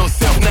fix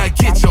yourself, now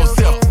get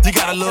yourself. You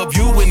gotta love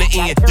you in the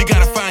end. You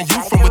gotta find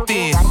you from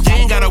within. You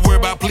ain't gotta worry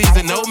about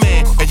pleasing no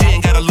man, and you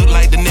ain't gotta look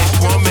like the next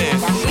woman.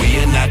 We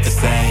are not the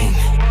same.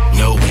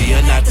 No, we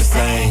are not the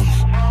same.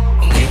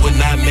 We were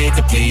not made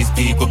to please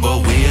people,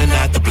 but we are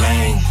not to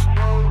blame.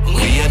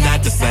 We are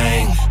not the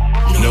same.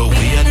 No,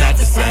 we are not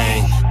the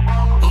same.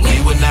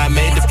 We were not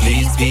made to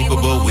please people,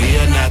 but we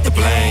are not to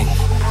blame.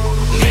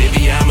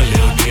 Maybe I'm a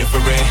little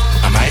different.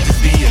 I might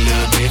just be a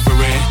little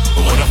different.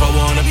 But what if I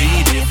wanna be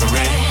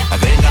different? I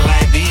think I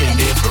like being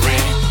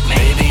different.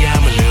 Maybe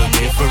I'm a little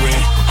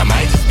different. I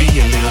might just be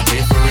a little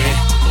different.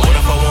 What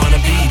if I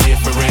wanna be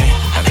different?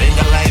 I think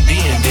I like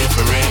being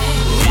different.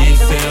 We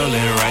excel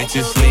in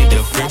righteously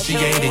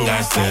differentiating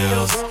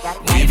ourselves.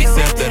 We've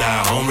accepted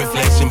our own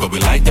reflection, but we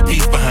like the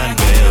peace behind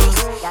veils.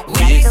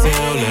 We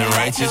excel in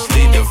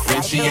righteously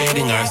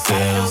differentiating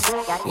ourselves.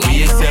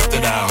 We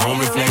accepted our own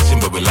reflection,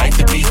 but we like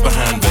the peace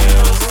behind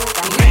veils.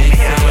 We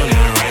excel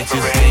in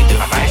righteously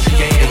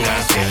differentiating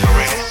ourselves.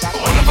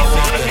 We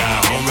accepted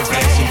our own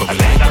reflection, but we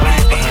like the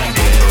peace behind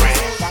veils.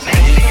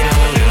 We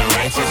excel in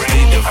righteously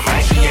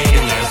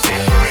differentiating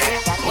ourselves.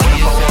 We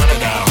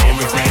accepted our own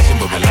reflection,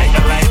 but we like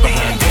the peace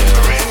behind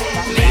veils.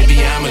 Maybe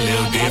I'm a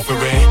little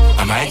different.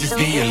 I might just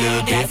be a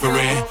little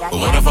different. But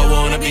what if I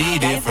wanna be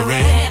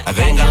different? I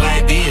think I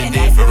like being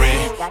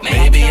different.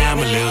 Maybe I'm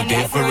a little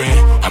different.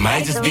 I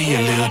might just be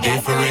a little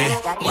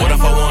different. What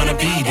if I wanna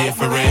be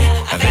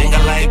different? I think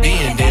I like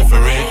being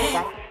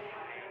different.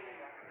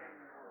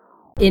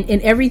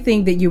 In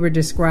everything that you were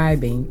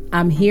describing,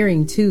 I'm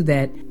hearing too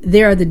that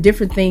there are the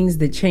different things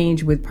that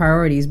change with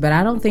priorities, but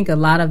I don't think a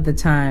lot of the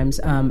times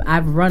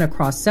I've run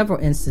across several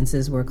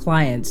instances where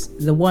clients,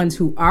 the ones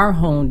who are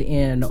honed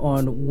in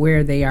on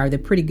where they are, they're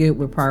pretty good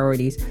with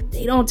priorities.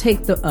 They don't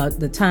take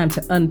the time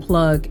to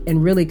unplug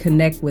and really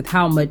connect with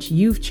how much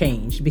you've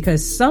changed,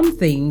 because some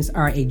things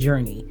are a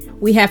journey.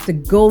 We have to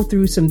go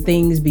through some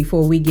things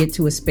before we get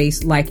to a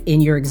space like in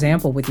your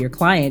example with your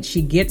client.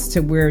 She gets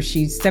to where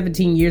she's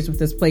 17 years with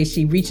this place.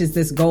 She reaches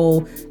this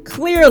goal.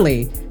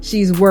 Clearly,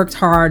 she's worked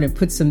hard and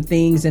put some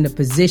things in a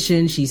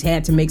position. She's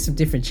had to make some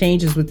different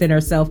changes within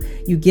herself.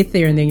 You get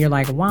there and then you're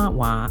like, wah,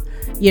 wah.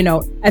 You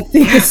know, I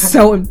think it's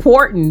so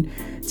important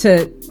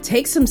to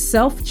take some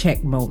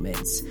self-check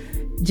moments.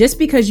 Just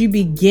because you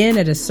begin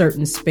at a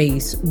certain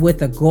space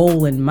with a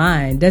goal in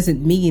mind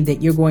doesn't mean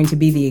that you're going to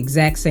be the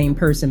exact same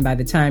person by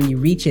the time you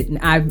reach it. And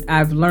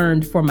I've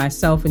learned for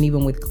myself and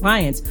even with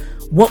clients,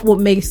 what will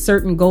make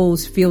certain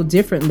goals feel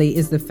differently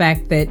is the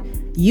fact that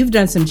you've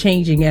done some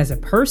changing as a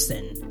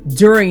person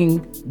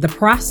during the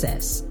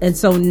process. And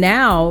so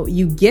now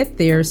you get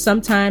there.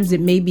 Sometimes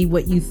it may be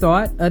what you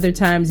thought. Other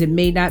times it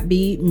may not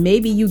be.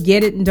 Maybe you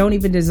get it and don't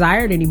even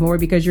desire it anymore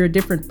because you're a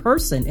different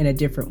person in a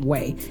different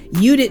way.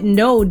 You didn't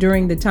know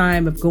during the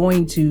time of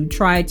going to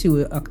try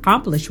to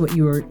accomplish what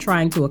you were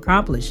trying to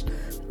accomplish.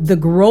 The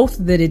growth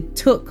that it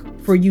took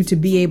for you to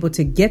be able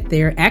to get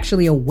there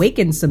actually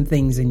awakened some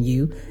things in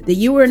you that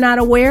you were not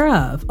aware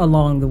of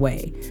along the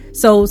way.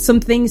 So some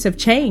things have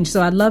changed.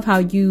 So I love how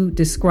you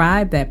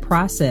describe that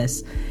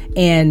process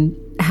and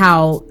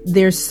how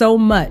there's so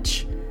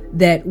much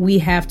that we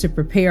have to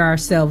prepare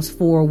ourselves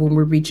for when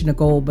we're reaching a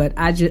goal. But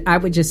I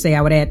would just say,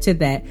 I would add to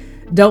that,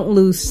 don't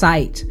lose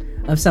sight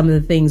of some of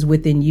the things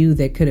within you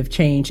that could have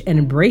changed and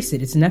embrace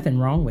it. It's nothing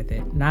wrong with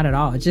it. Not at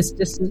all. Just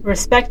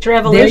respect your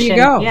evolution. There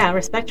you go. Yeah,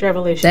 respect your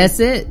evolution. That's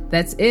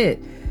it.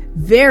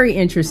 Very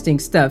interesting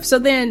stuff. So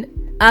then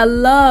I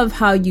love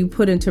how you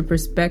put into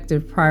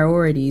perspective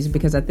priorities,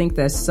 because I think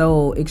that's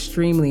so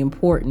extremely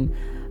important.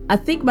 I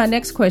think my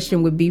next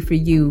question would be for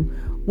you.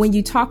 When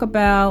you talk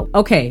about,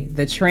 okay,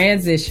 the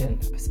transition,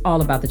 it's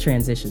all about the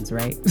transitions,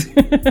 right?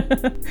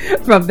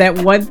 From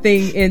that one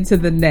thing into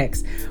the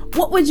next.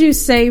 What would you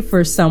say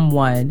for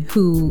someone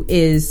who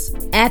is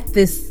at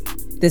this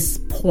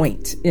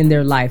point in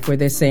their life where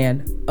they're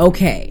saying,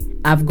 okay,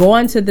 I've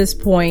gone to this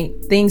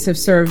point, things have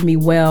served me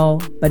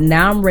well, but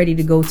now I'm ready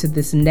to go to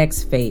this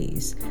next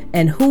phase.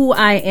 And who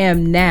I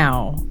am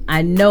now,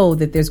 I know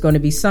that there's going to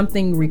be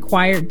something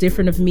required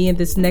different of me in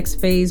this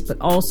next phase, but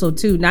also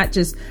too, not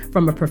just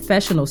from a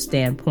professional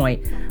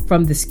standpoint,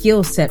 from the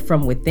skill set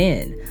from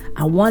within.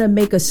 I want to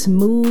make a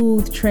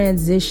smooth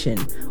transition.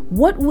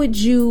 What would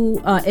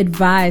you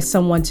advise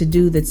someone to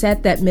do that's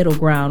at that middle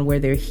ground where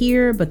they're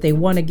here, but they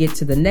want to get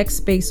to the next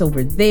space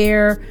over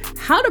there?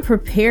 How to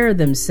prepare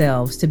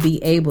themselves to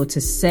be able to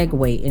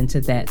segue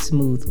into that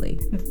smoothly?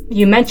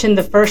 You mentioned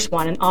the first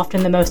one, and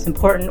often the most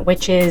important,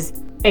 which is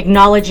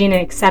acknowledging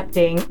and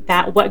accepting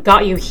that what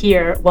got you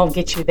here won't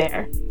get you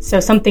there.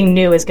 So something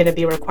new is going to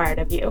be required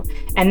of you.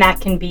 And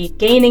that can be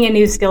gaining a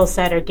new skill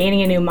set or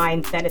gaining a new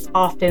mindset. It's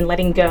often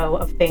letting go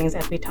of things,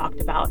 as we talked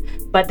about.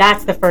 But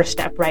that's the first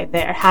step right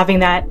there. Having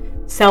that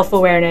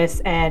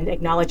self-awareness and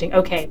acknowledging,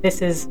 okay,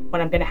 this is what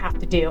I'm going to have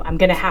to do. I'm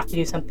going to have to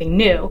do something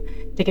new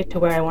to get to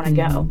where I want to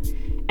go.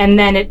 And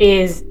then it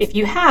is, if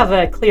you have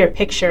a clear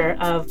picture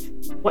of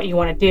what you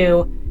want to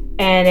do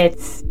and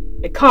it's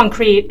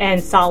concrete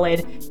and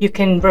solid, you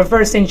can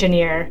reverse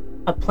engineer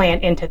a plan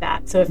into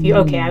that. So if you,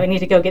 okay, I need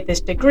to go get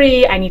this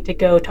degree, I need to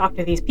go talk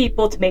to these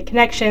people to make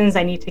connections,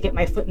 I need to get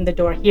my foot in the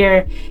door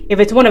here. If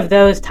it's one of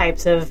those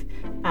types of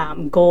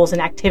goals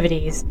and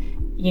activities,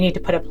 you need to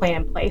put a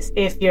plan in place.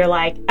 If you're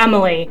like,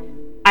 Emily,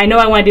 I know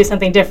I want to do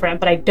something different,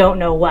 but I don't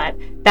know what.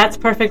 That's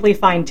perfectly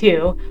fine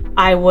too.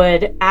 I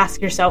would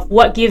ask yourself,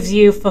 what gives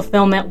you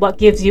fulfillment? What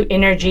gives you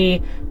energy?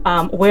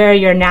 Where are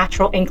your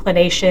natural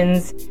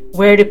inclinations?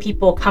 Where do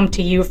people come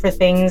to you for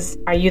things?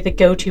 Are you the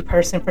go-to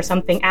person for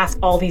something? Ask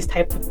all these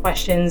types of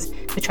questions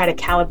to try to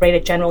calibrate a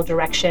general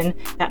direction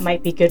that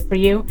might be good for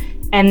you.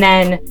 And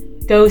then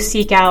go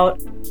seek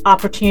out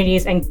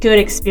opportunities and good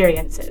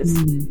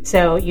experiences.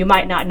 So you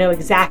might not know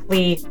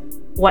exactly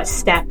what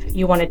step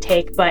you want to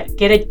take, but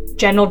get a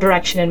general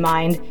direction in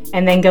mind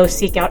and then go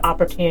seek out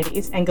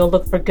opportunities and go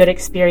look for good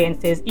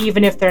experiences,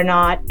 even if they're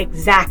not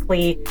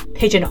exactly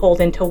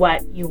pigeonholed into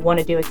what you want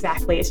to do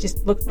exactly. It's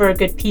just look for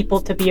good people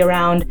to be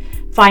around,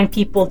 find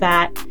people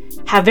that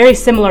have very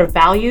similar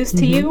values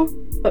to you,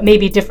 but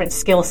maybe different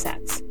skill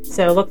sets.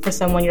 So look for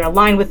someone you're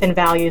aligned with in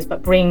values,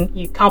 but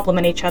you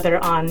complement each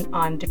other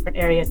on different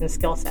areas and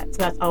skill sets.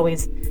 So that's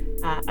always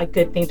a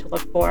good thing to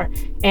look for.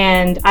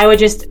 And I would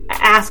just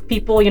ask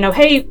people,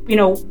 hey,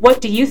 what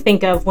do you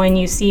think of when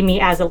you see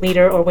me as a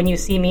leader or when you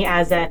see me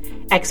as a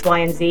X, Y,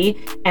 and Z?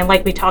 And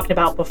like we talked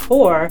about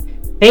before,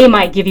 they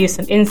might give you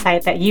some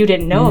insight that you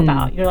didn't know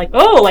about. You're like,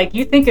 oh, like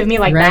you think of me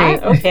like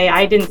that? Okay,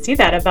 I didn't see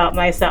that about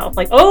myself.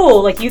 Like, oh,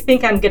 like you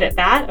think I'm good at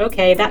that?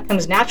 Okay, that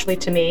comes naturally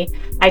to me.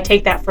 I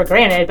take that for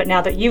granted, but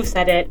now that you've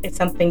said it, it's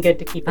something good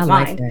to keep in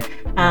mind.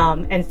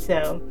 And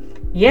so,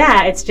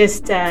 yeah, it's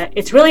just,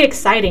 it's really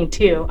exciting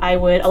too. A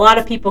lot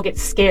of people get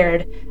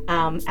scared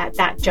at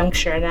that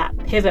juncture, that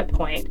pivot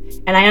point,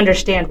 and I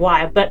understand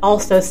why, but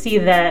also see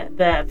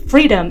the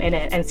freedom in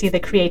it and see the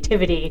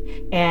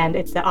creativity, and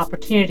it's the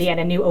opportunity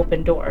and a new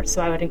open door.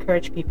 So I would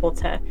encourage people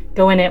to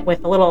go in it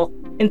with a little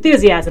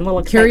enthusiasm, a little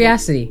excitement.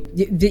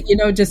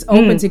 Curiosity, just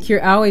open to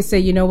I always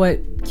say,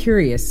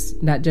 curious,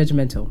 not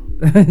judgmental.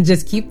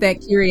 Just keep that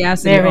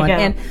curiosity there we on. Go.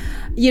 And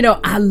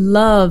I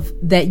love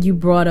that you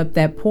brought up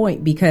that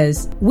point,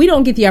 because we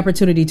don't get the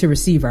opportunity to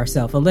receive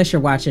ourselves unless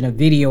you're watching a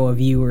video of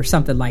you or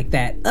something like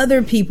that.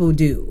 Other people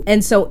do.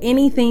 And so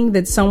anything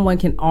that someone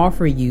can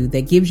offer you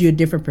that gives you a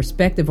different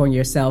perspective on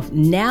yourself,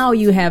 now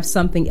you have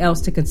something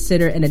else to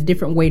consider and a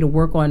different way to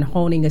work on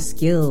honing a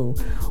skill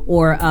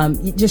or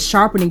just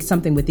sharpening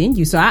something within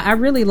you. So I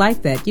really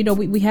like that.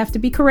 We have to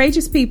be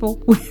courageous,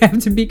 people. We have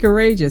to be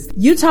courageous.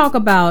 You talk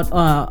about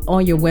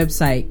on your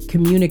website,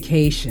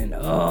 communication.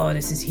 Oh,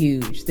 this is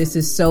huge. This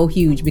is so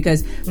huge,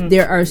 because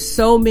there are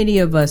so many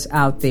of us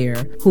out there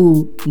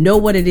who know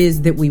what it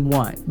is that we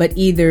want, but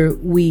either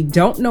we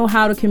don't know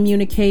how to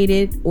communicate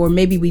it, or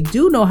maybe we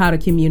do know how to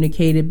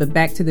communicate it. But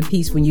back to the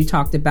piece when you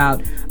talked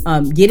about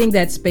getting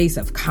that space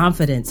of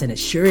confidence and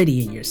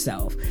assurity in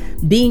yourself,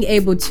 being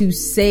able to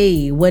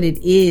say what it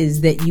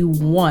is that you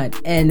want,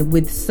 and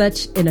with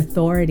such an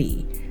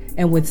authority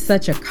and with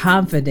such a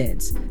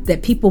confidence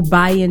that people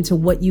buy into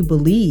what you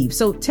believe.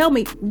 So tell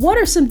me, what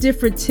are some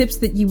different tips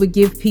that you would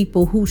give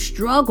people who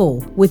struggle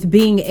with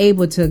being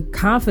able to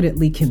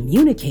confidently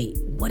communicate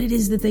what it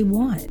is that they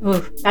want?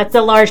 Ooh, that's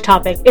a large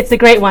topic. It's a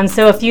great one.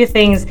 So a few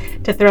things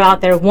to throw out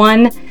there.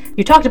 One,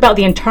 you talked about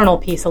the internal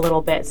piece a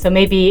little bit. So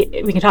maybe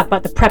we can talk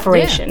about the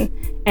preparation.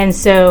 Yeah. And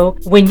so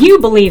when you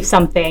believe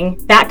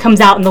something, that comes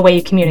out in the way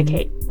you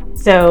communicate.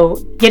 So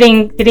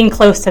getting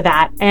close to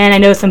that. And I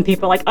know some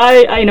people are like,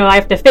 I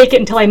have to fake it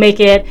until I make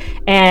it.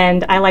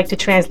 And I like to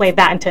translate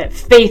that into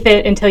faith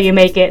it until you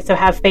make it. So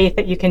have faith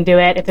that you can do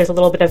it if there's a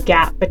little bit of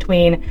gap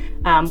between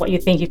what you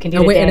think you can do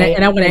today.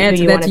 And I want to add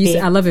to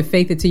that. I love it,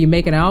 faith it till you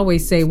make it. I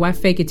always say, why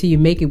fake it till you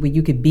make it when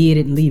you could be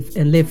it and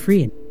live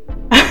free in it?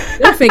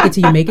 Don't fake it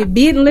till you make it.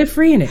 Be it and live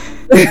free in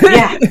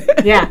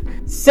it. Yeah.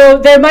 So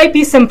there might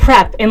be some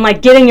prep in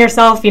like getting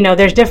yourself,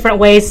 there's different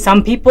ways.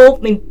 Some people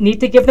need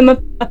to give them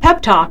a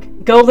pep talk.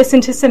 Go listen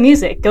to some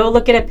music. Go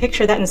look at a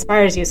picture that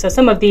inspires you. So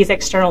some of these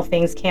external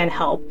things can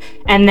help.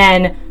 And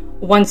then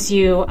once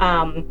you,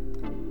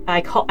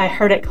 I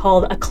heard it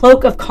called a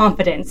cloak of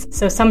confidence.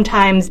 So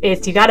sometimes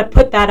it's, you got to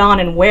put that on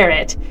and wear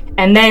it,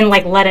 and then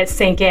like let it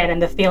sink in, and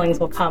the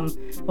feelings will come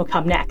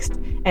next.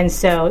 And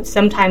so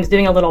sometimes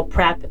doing a little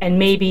prep and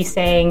maybe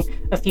saying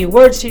a few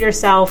words to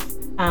yourself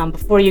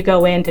before you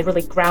go in to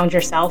really ground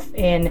yourself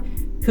in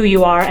who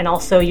you are and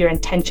also your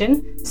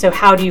intention. So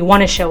how do you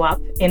want to show up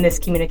in this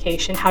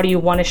communication? How do you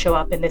want to show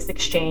up in this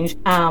exchange?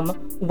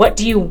 What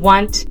do you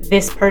want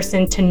this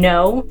person to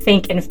know,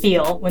 think, and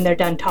feel when they're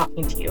done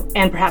talking to you,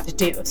 and perhaps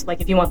do? So like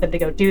if you want them to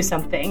go do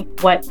something,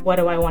 what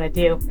do I want to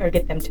do or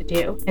get them to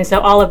do? And so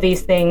all of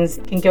these things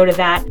can go to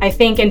that. I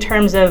think in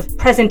terms of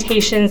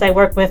presentations, I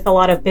work with a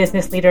lot of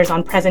business leaders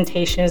on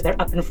presentations.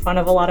 They're up in front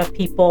of a lot of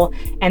people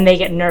and they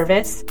get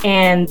nervous.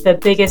 And the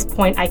biggest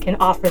point I can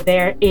offer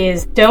there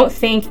is don't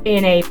think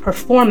in a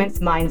performance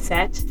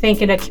mindset,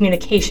 think in a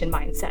communication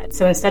mindset.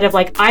 So instead of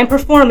like, I'm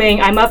performing,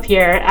 I'm up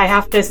here, I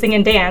have to sing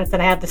and dance,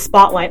 and I have the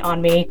spotlight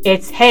on me,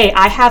 it's, hey,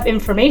 I have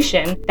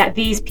information that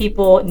these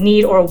people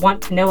need or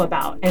want to know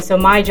about. And so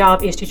my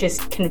job is to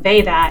just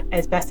convey that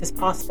as best as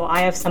possible.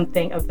 I have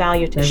something of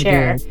value to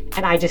share,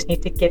 and I just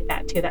need to get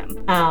that to them.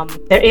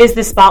 There is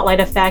the spotlight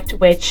effect,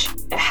 which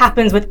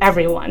happens with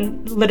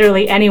everyone.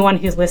 Literally anyone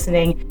who's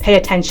listening, pay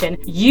attention.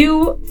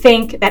 You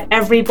think that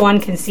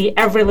everyone can see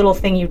every little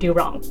thing you do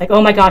wrong. Like,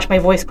 oh my gosh, my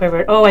voice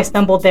quivered. Oh, I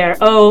stumbled there.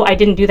 Oh, I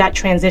didn't do that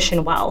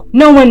transition well.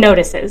 No one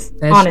notices,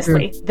 that's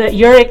honestly.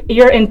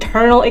 Your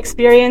internal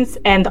experience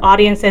and the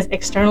audience's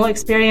external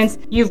experience,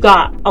 you've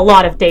got a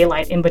lot of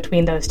daylight in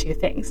between those two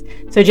things.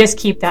 So just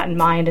keep that in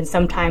mind. And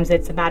sometimes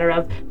it's a matter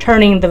of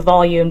turning the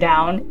volume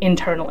down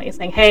internally,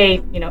 saying,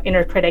 hey,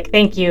 inner critic,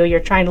 thank you. You're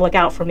trying to look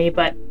out for me,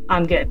 but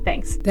I'm good.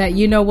 Thanks. That,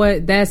 you know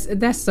what?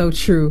 That's so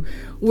true.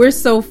 We're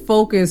so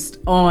focused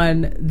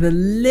on the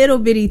little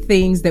bitty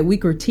things that we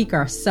critique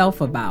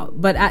ourselves about.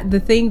 But the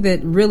thing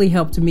that really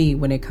helped me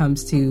when it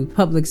comes to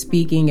public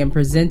speaking and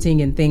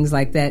presenting and things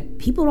like that,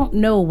 people don't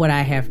know what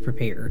I have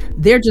prepared.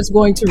 They're just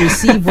going to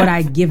receive what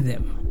I give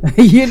them.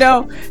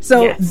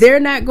 So yes. They're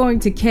not going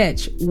to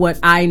catch what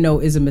I know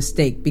is a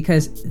mistake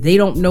because they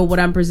don't know what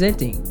I'm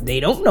presenting.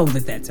 They don't know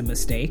that that's a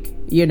mistake,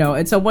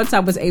 and so once I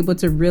was able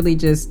to really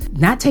just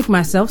not take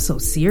myself so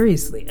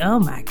seriously, oh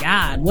my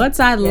God, once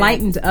I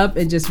lightened up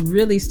and just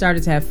really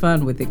started to have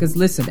fun with it, because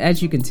listen,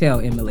 as you can tell,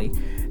 Emily,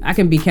 I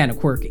can be kind of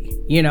quirky,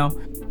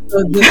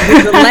 So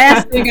the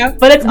last thing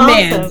but it's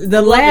awesome.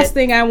 The last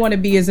thing I want to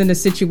be is in a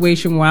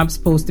situation where I'm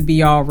supposed to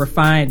be all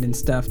refined and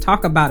stuff.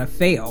 Talk about a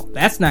fail.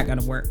 That's not going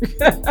to work.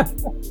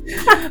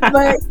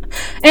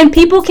 And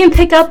people can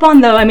pick up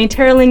on, though. I mean,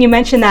 Terralyn, you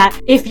mentioned that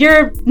if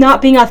you're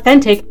not being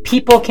authentic,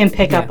 people can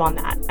pick up on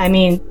that. I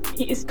mean,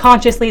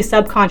 consciously,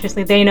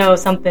 subconsciously, they know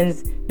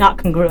something's not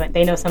congruent.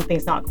 They know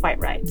something's not quite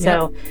right. Yep.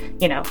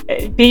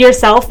 So, be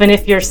yourself. And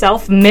if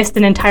yourself missed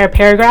an entire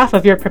paragraph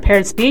of your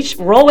prepared speech,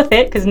 roll with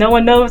it, because no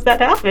one knows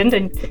that happened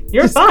and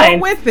you're just fine.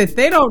 Go with it.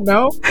 They don't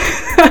know.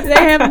 They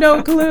have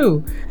no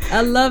clue.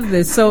 I love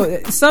this.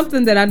 So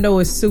something that I know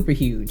is super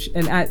huge.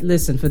 And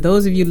listen, for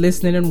those of you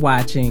listening and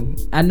watching,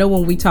 I know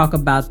when we talk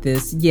about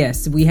this,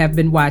 yes, we have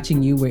been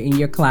watching you. We're in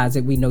your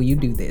closet. We know you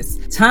do this.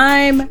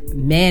 Time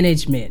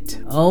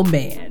management. Oh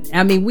man.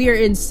 I mean, we are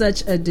in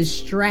such a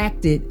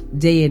distracted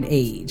day and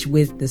age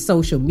with the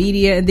social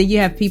media. And then you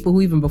have people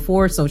who even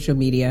before social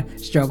media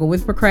struggle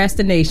with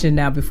procrastination.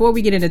 Now, before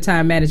we get into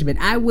time management,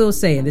 I will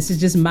say, and this is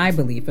just my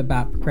belief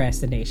about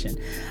procrastination,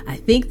 I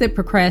think that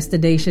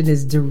procrastination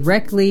is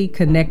directly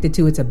connected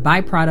to, it's a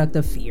byproduct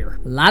of fear.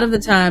 A lot of the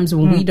times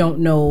when we don't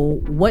know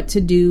what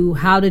to do,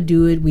 how to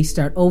do it, we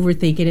start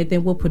overthinking it,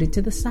 then we'll put it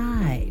to the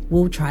side.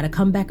 We'll try to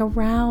come back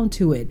around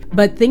to it.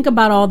 But think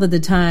about all of the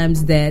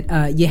times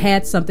that you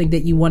had something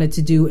that you wanted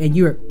to do and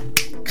you're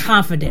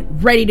confident,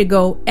 ready to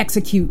go,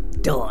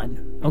 execute,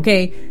 done.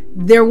 Okay?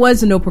 There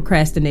was no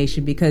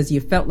procrastination because you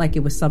felt like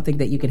it was something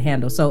that you could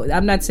handle. So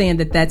I'm not saying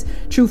that that's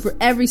true for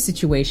every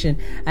situation.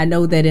 I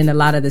know that in a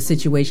lot of the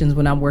situations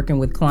when I'm working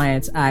with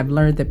clients, I've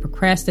learned that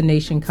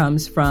procrastination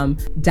comes from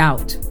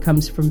doubt,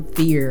 comes from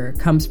fear,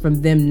 comes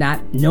from them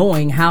not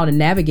knowing how to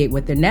navigate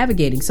what they're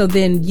navigating. So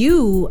then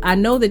I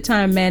know that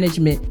time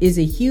management is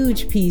a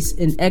huge piece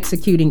in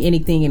executing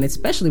anything, and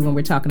especially when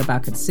we're talking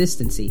about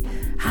consistency.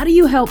 How do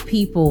you help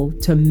people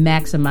to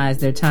maximize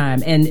their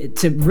time and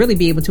to really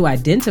be able to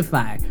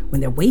identify when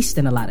they're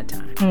wasting a lot of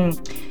time?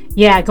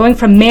 Yeah, going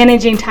from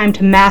managing time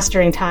to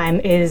mastering time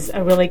is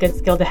a really good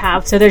skill to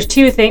have. So there's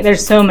two things,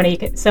 there's so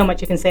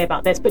much you can say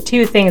about this, but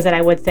two things that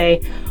I would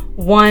say.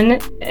 One,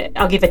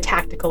 I'll give a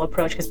tactical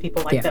approach because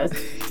people like those.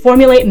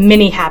 Formulate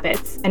mini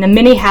habits. And a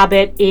mini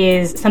habit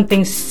is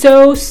something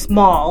so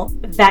small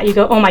that you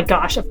go, oh my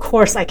gosh, of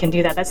course I can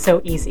do that. That's so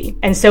easy.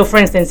 And so, for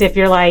instance, if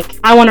you're like,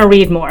 I want to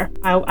read more.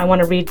 I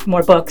want to read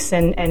more books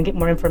and get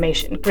more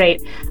information.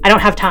 Great. I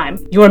don't have time.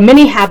 Your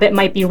mini habit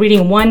might be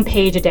reading 1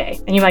 page a day.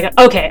 And you're like,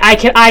 okay,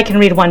 I can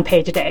read 1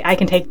 page a day. I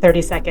can take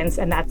 30 seconds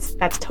and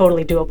that's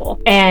totally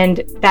doable.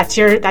 And that's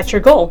your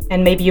goal.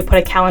 And maybe you put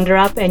a calendar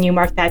up and you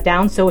mark that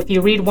down. So if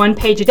you read 1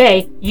 page a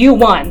day, you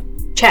won.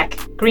 Check.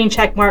 Green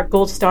check mark,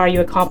 gold star,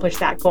 you accomplished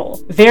that goal.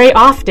 Very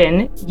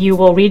often, you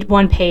will read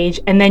 1 page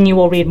and then you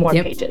will read more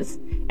pages.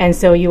 And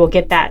so you will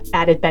get that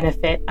added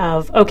benefit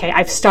of, okay,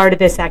 I've started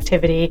this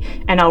activity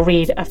and I'll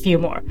read a few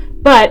more.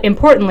 But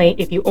importantly,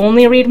 if you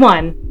only read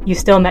 1, you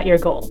still met your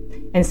goal.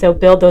 And so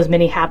build those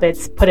mini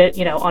habits, put it,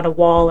 on a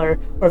wall or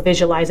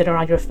visualize it or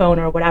on your phone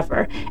or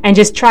whatever. And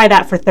just try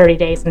that for 30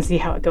 days and see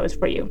how it goes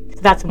for you.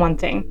 So that's one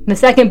thing. The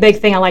second big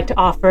thing I like to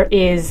offer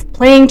is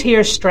playing to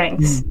your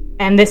strengths.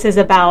 And this is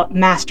about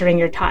mastering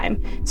your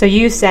time. So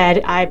you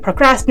said, I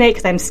procrastinate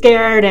because I'm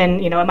scared and,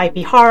 it might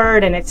be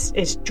hard and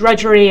it's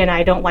drudgery and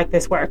I don't like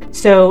this work.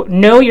 So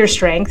know your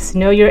strengths,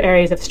 know your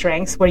areas of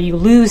strengths where you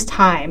lose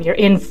time, you're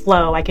in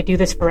flow. I could do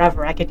this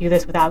forever. I could do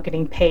this without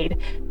getting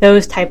paid.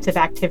 Those types of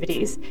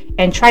activities.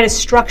 And try to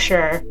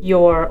structure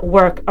your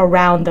work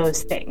around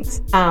those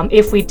things.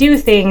 If we do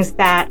things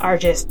that are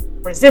just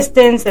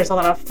resistance, there's a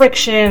lot of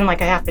friction,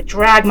 like I have to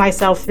drag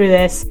myself through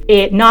this.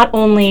 It not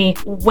only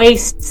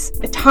wastes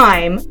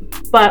time,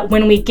 but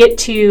when we get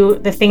to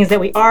the things that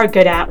we are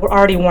good at, we're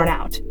already worn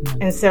out.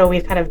 And so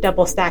we've kind of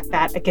double stacked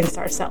that against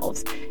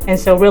ourselves. And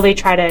so really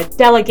try to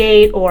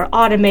delegate or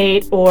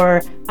automate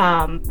or,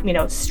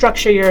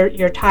 structure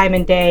your time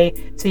and day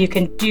so you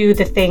can do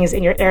the things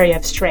in your area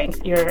of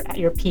strength,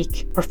 your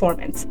peak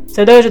performance.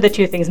 So those are the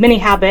two things, mini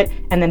habit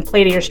and then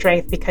play to your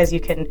strength, because you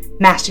can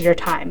master your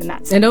time in that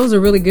sense. And those are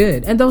really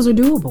good. And those are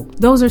doable.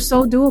 Those are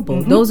so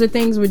doable. Those are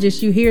things where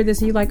just you hear this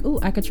and you're like, oh,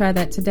 I could try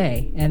that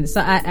today. And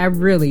so I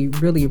really,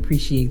 really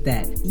appreciate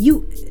that.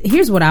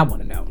 Here's what I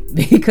want to know,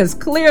 because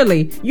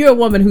clearly you're a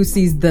woman who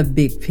sees the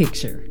big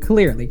picture.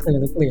 Clearly.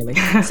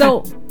 So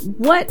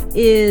what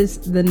is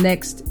the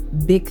next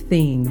big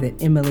thing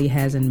that Emily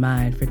has in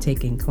mind for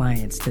taking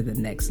clients to the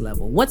next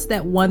level? What's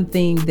that one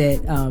thing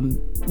that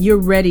you're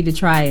ready to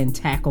try and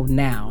tackle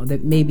now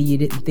that maybe you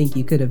didn't think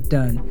you could have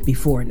done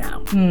before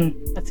now?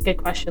 That's a good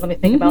question. Let me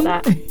think about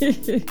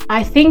that.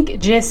 I think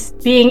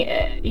just being,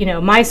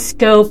 my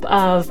scope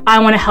of I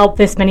want to help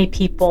this many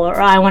people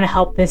or I want to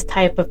help this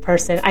type of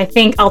person. I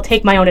think I'll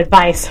take my own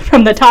advice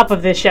from the top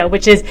of this show,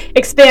 which is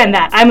expand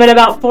that. I'm at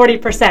about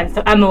 40%.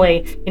 So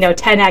Emily,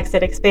 10x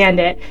it, expand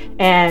it.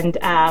 And,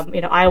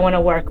 I want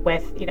to work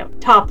with,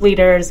 top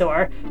leaders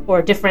or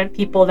different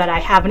people that I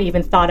haven't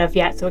even thought of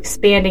yet. So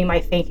expanding my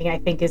thinking, I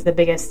think, is the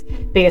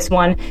biggest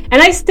one.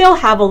 And I still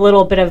have a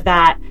little bit of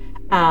that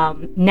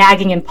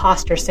nagging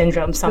imposter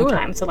syndrome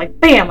sometimes. Sure. So like,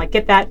 bam, like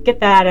get that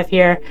out of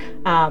here,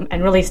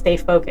 and really stay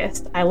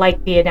focused. I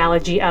like the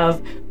analogy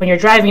of when you're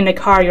driving in a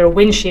car, your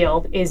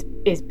windshield is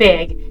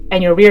big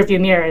and your rear view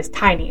mirror is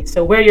tiny.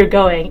 So where you're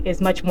going is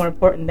much more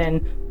important than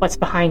what's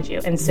behind you.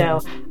 And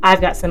so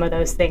I've got some of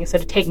those things. So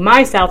to take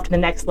myself to the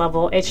next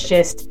level, it's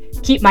just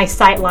keep my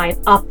sight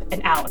line up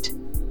and out.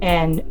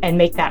 And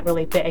make that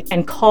really big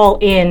and call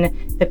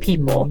in the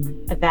people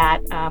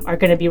that are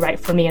going to be right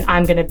for me and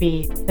I'm going to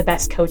be the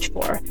best coach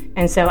for.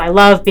 And so I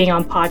love being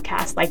on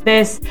podcasts like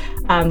this,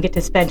 get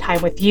to spend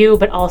time with you,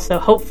 but also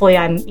hopefully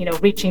I'm,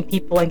 reaching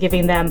people and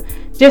giving them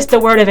just a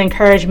word of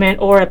encouragement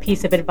or a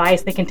piece of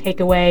advice they can take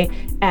away,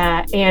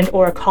 and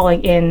or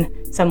calling in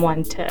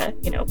someone to,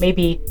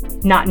 maybe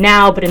not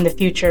now, but in the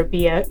future,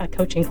 be a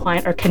coaching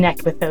client or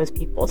connect with those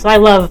people. So I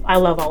love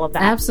all of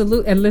that.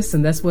 Absolutely. And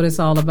listen, that's what it's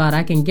all about.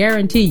 I can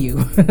guarantee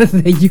you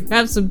that you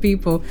have some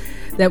people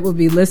that will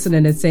be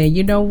listening and saying,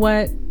 you know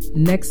what?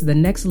 The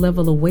next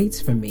level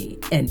awaits for me.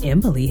 And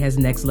Emily has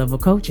next level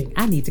coaching.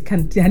 I need to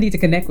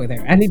connect with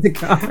her. I need to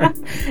call her.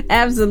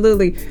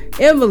 Absolutely.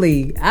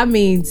 Emily,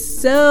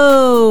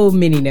 so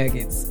many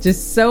nuggets,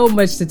 just so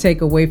much to take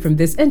away from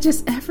this, and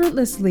just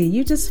effortlessly,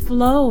 you just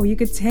flow. You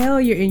could tell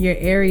you're in your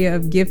area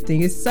of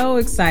gifting. It's so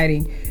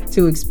exciting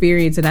to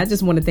experience. And I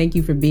just want to thank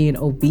you for being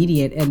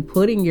obedient and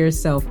putting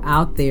yourself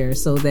out there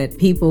so that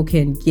people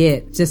can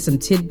get just some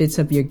tidbits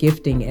of your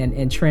gifting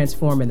and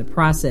transform in the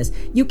process.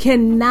 You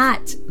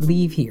cannot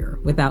leave here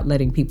without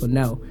letting people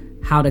know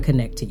how to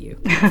connect to you.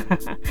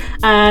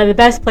 The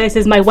best place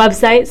is my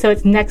website. So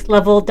it's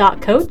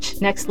nextlevel.coach,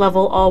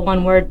 nextlevel, all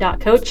one word,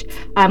 .coach.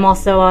 I'm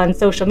also on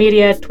social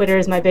media. Twitter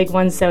is my big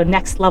one. So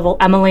Next Level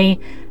Emily.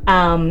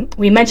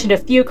 We mentioned a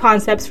few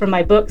concepts from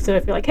my book. So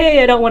if you're like,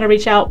 hey, I don't want to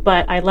reach out,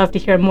 but I'd love to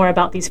hear more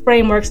about these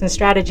frameworks and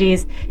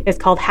strategies, it's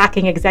called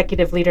Hacking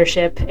Executive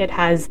Leadership. It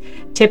has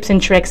tips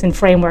and tricks and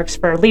frameworks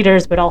for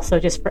leaders, but also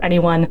just for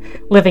anyone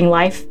living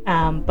life.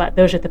 But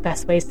those are the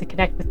best ways to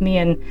connect with me.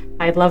 And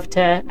I'd love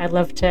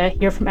to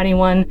hear from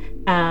anyone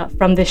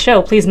from this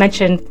show. Please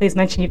mention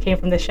you came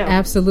from this show.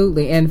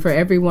 Absolutely. And for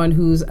everyone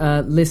who's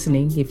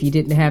listening, if you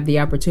didn't have the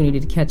opportunity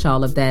to catch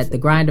all of that,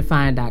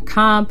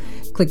 thegrinddefined.com,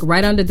 click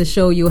right under the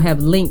show. You'll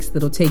have links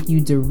that'll take you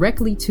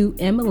directly to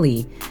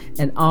Emily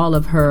and all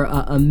of her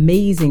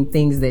amazing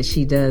things that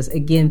she does.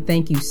 Again,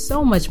 thank you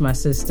so much, my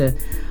sister.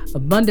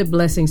 Abundant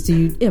blessings to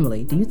you.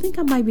 Emily, do you think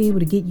I might be able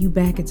to get you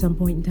back at some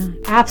point in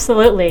time?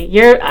 Absolutely.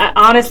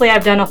 Honestly,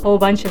 I've done a whole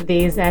bunch of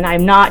these, and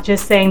I'm not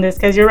just saying this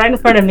because you're right in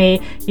front of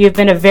me. You've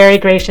been a very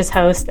gracious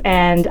host,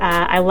 and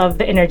I love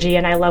the energy,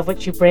 and I love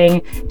what you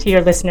bring to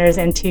your listeners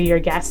and to your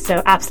guests.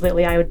 So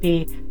absolutely, I would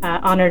be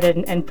honored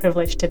and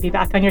privileged to be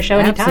back on your show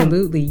anytime.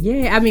 Absolutely.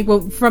 Yeah.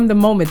 From the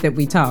moment that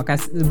we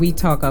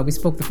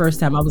spoke the first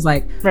time, I was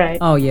like, right.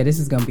 Oh yeah, this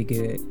is going to be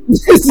good.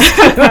 This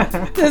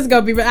is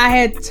going to be, I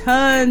had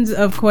tons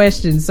of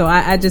questions. So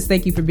I just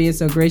thank you for being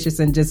so gracious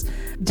and just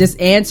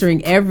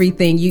answering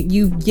everything.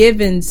 You've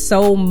given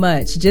so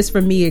much just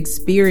for me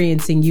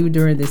experiencing you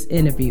during this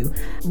interview.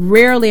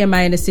 Rarely am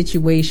I in a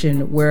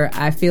situation where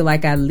I feel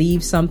like I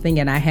leave something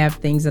and I have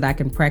things that I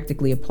can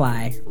practically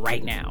apply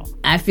right now.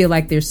 I feel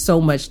like there's so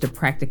much to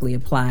practically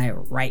apply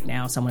right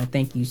now. So I want to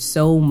thank you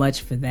so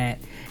much for that.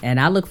 And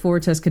I look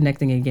forward to us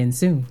connecting again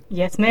soon.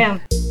 Yes,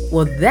 ma'am.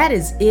 Well, that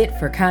is it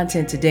for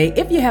content today.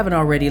 If you haven't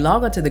already,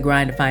 log on to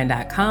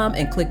thegrinddefined.com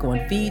and click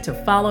on feed to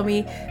follow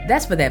me.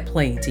 That's for that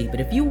plain tea.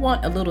 But if you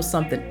want a little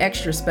something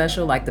extra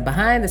special, like the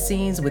behind the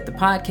scenes with the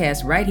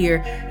podcast right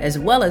here, as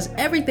well as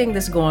everything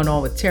that's going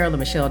on with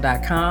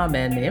TerrellandMichelle.com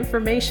and the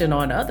information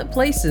on other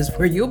places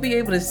where you'll be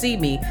able to see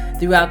me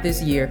throughout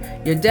this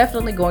year, you're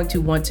definitely going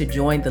to want to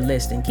join the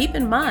list. And keep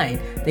in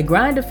mind, The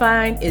Grind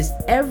Defined is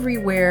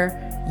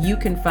everywhere you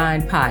can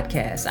find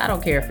podcasts. I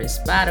don't care if it's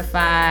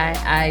Spotify,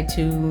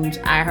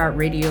 iTunes,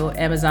 iHeartRadio,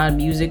 Amazon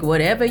Music,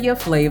 whatever your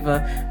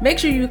flavor. Make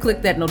sure you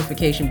click that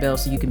notification bell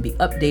so you can be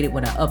updated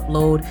when I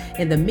upload.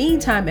 In the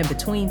meantime and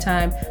between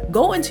time,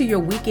 go into your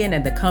weekend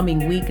and the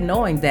coming week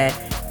knowing that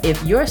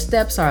if your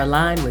steps are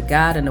aligned with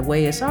God in a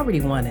way, it's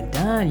already won and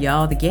done,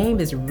 y'all. The game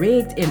is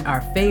rigged in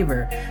our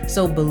favor.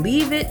 So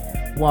believe it,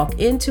 walk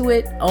into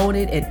it, own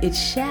it, and it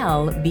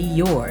shall be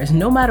yours.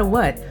 No matter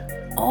what,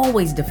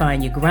 always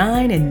define your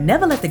grind and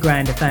never let the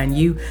grind define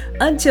you.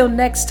 Until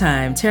next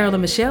time, Terrell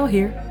and Michelle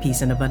here.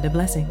 Peace and abundant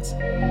blessings.